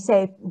as you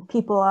say,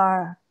 people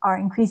are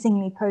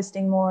increasingly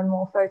posting more and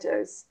more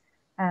photos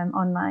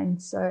online.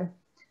 So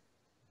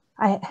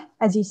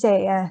as you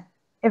say,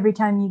 every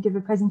time you give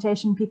a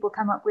presentation, people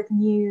come up with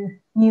new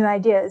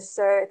ideas.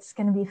 So it's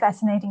going to be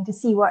fascinating to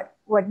see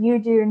what you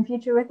do in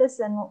future with this,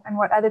 and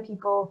what other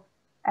people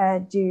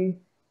do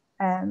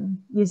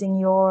using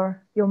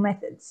your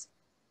methods.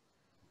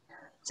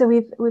 So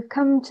we've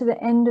come to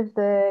the end of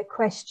the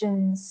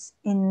questions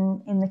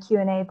in the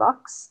Q&A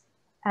box,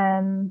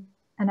 and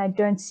I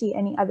don't see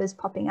any others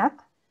popping up.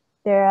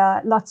 There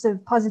are lots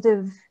of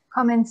positive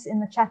comments in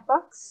the chat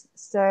box,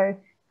 so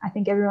I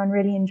think everyone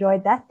really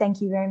enjoyed that.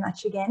 Thank you very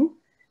much again.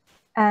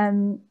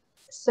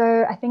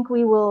 So I think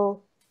we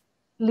will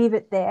leave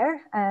it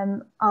there.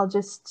 I'll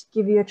just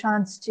give you a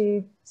chance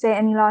to say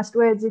any last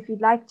words if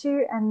you'd like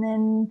to, and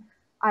then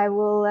I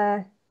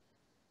will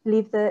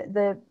leave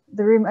the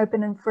room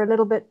open for a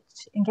little bit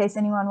in case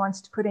anyone wants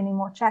to put any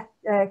more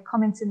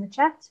comments in the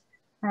chat.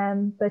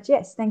 But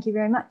yes, thank you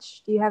very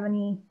much. Do you have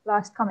any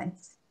last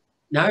comments?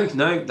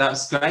 No,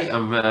 that's great.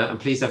 I'm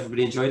pleased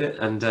everybody enjoyed it,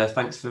 and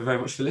thanks very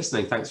much for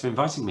listening. Thanks for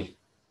inviting me.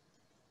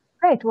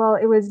 Great. Well,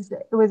 it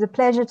was a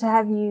pleasure to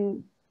have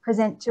you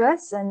present to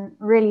us, and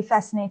really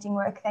fascinating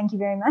work. Thank you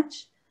very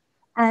much.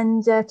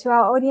 And to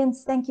our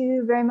audience, thank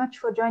you very much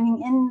for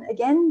joining in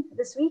again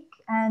this week.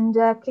 And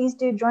please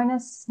do join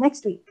us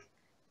next week.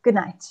 Good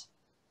night.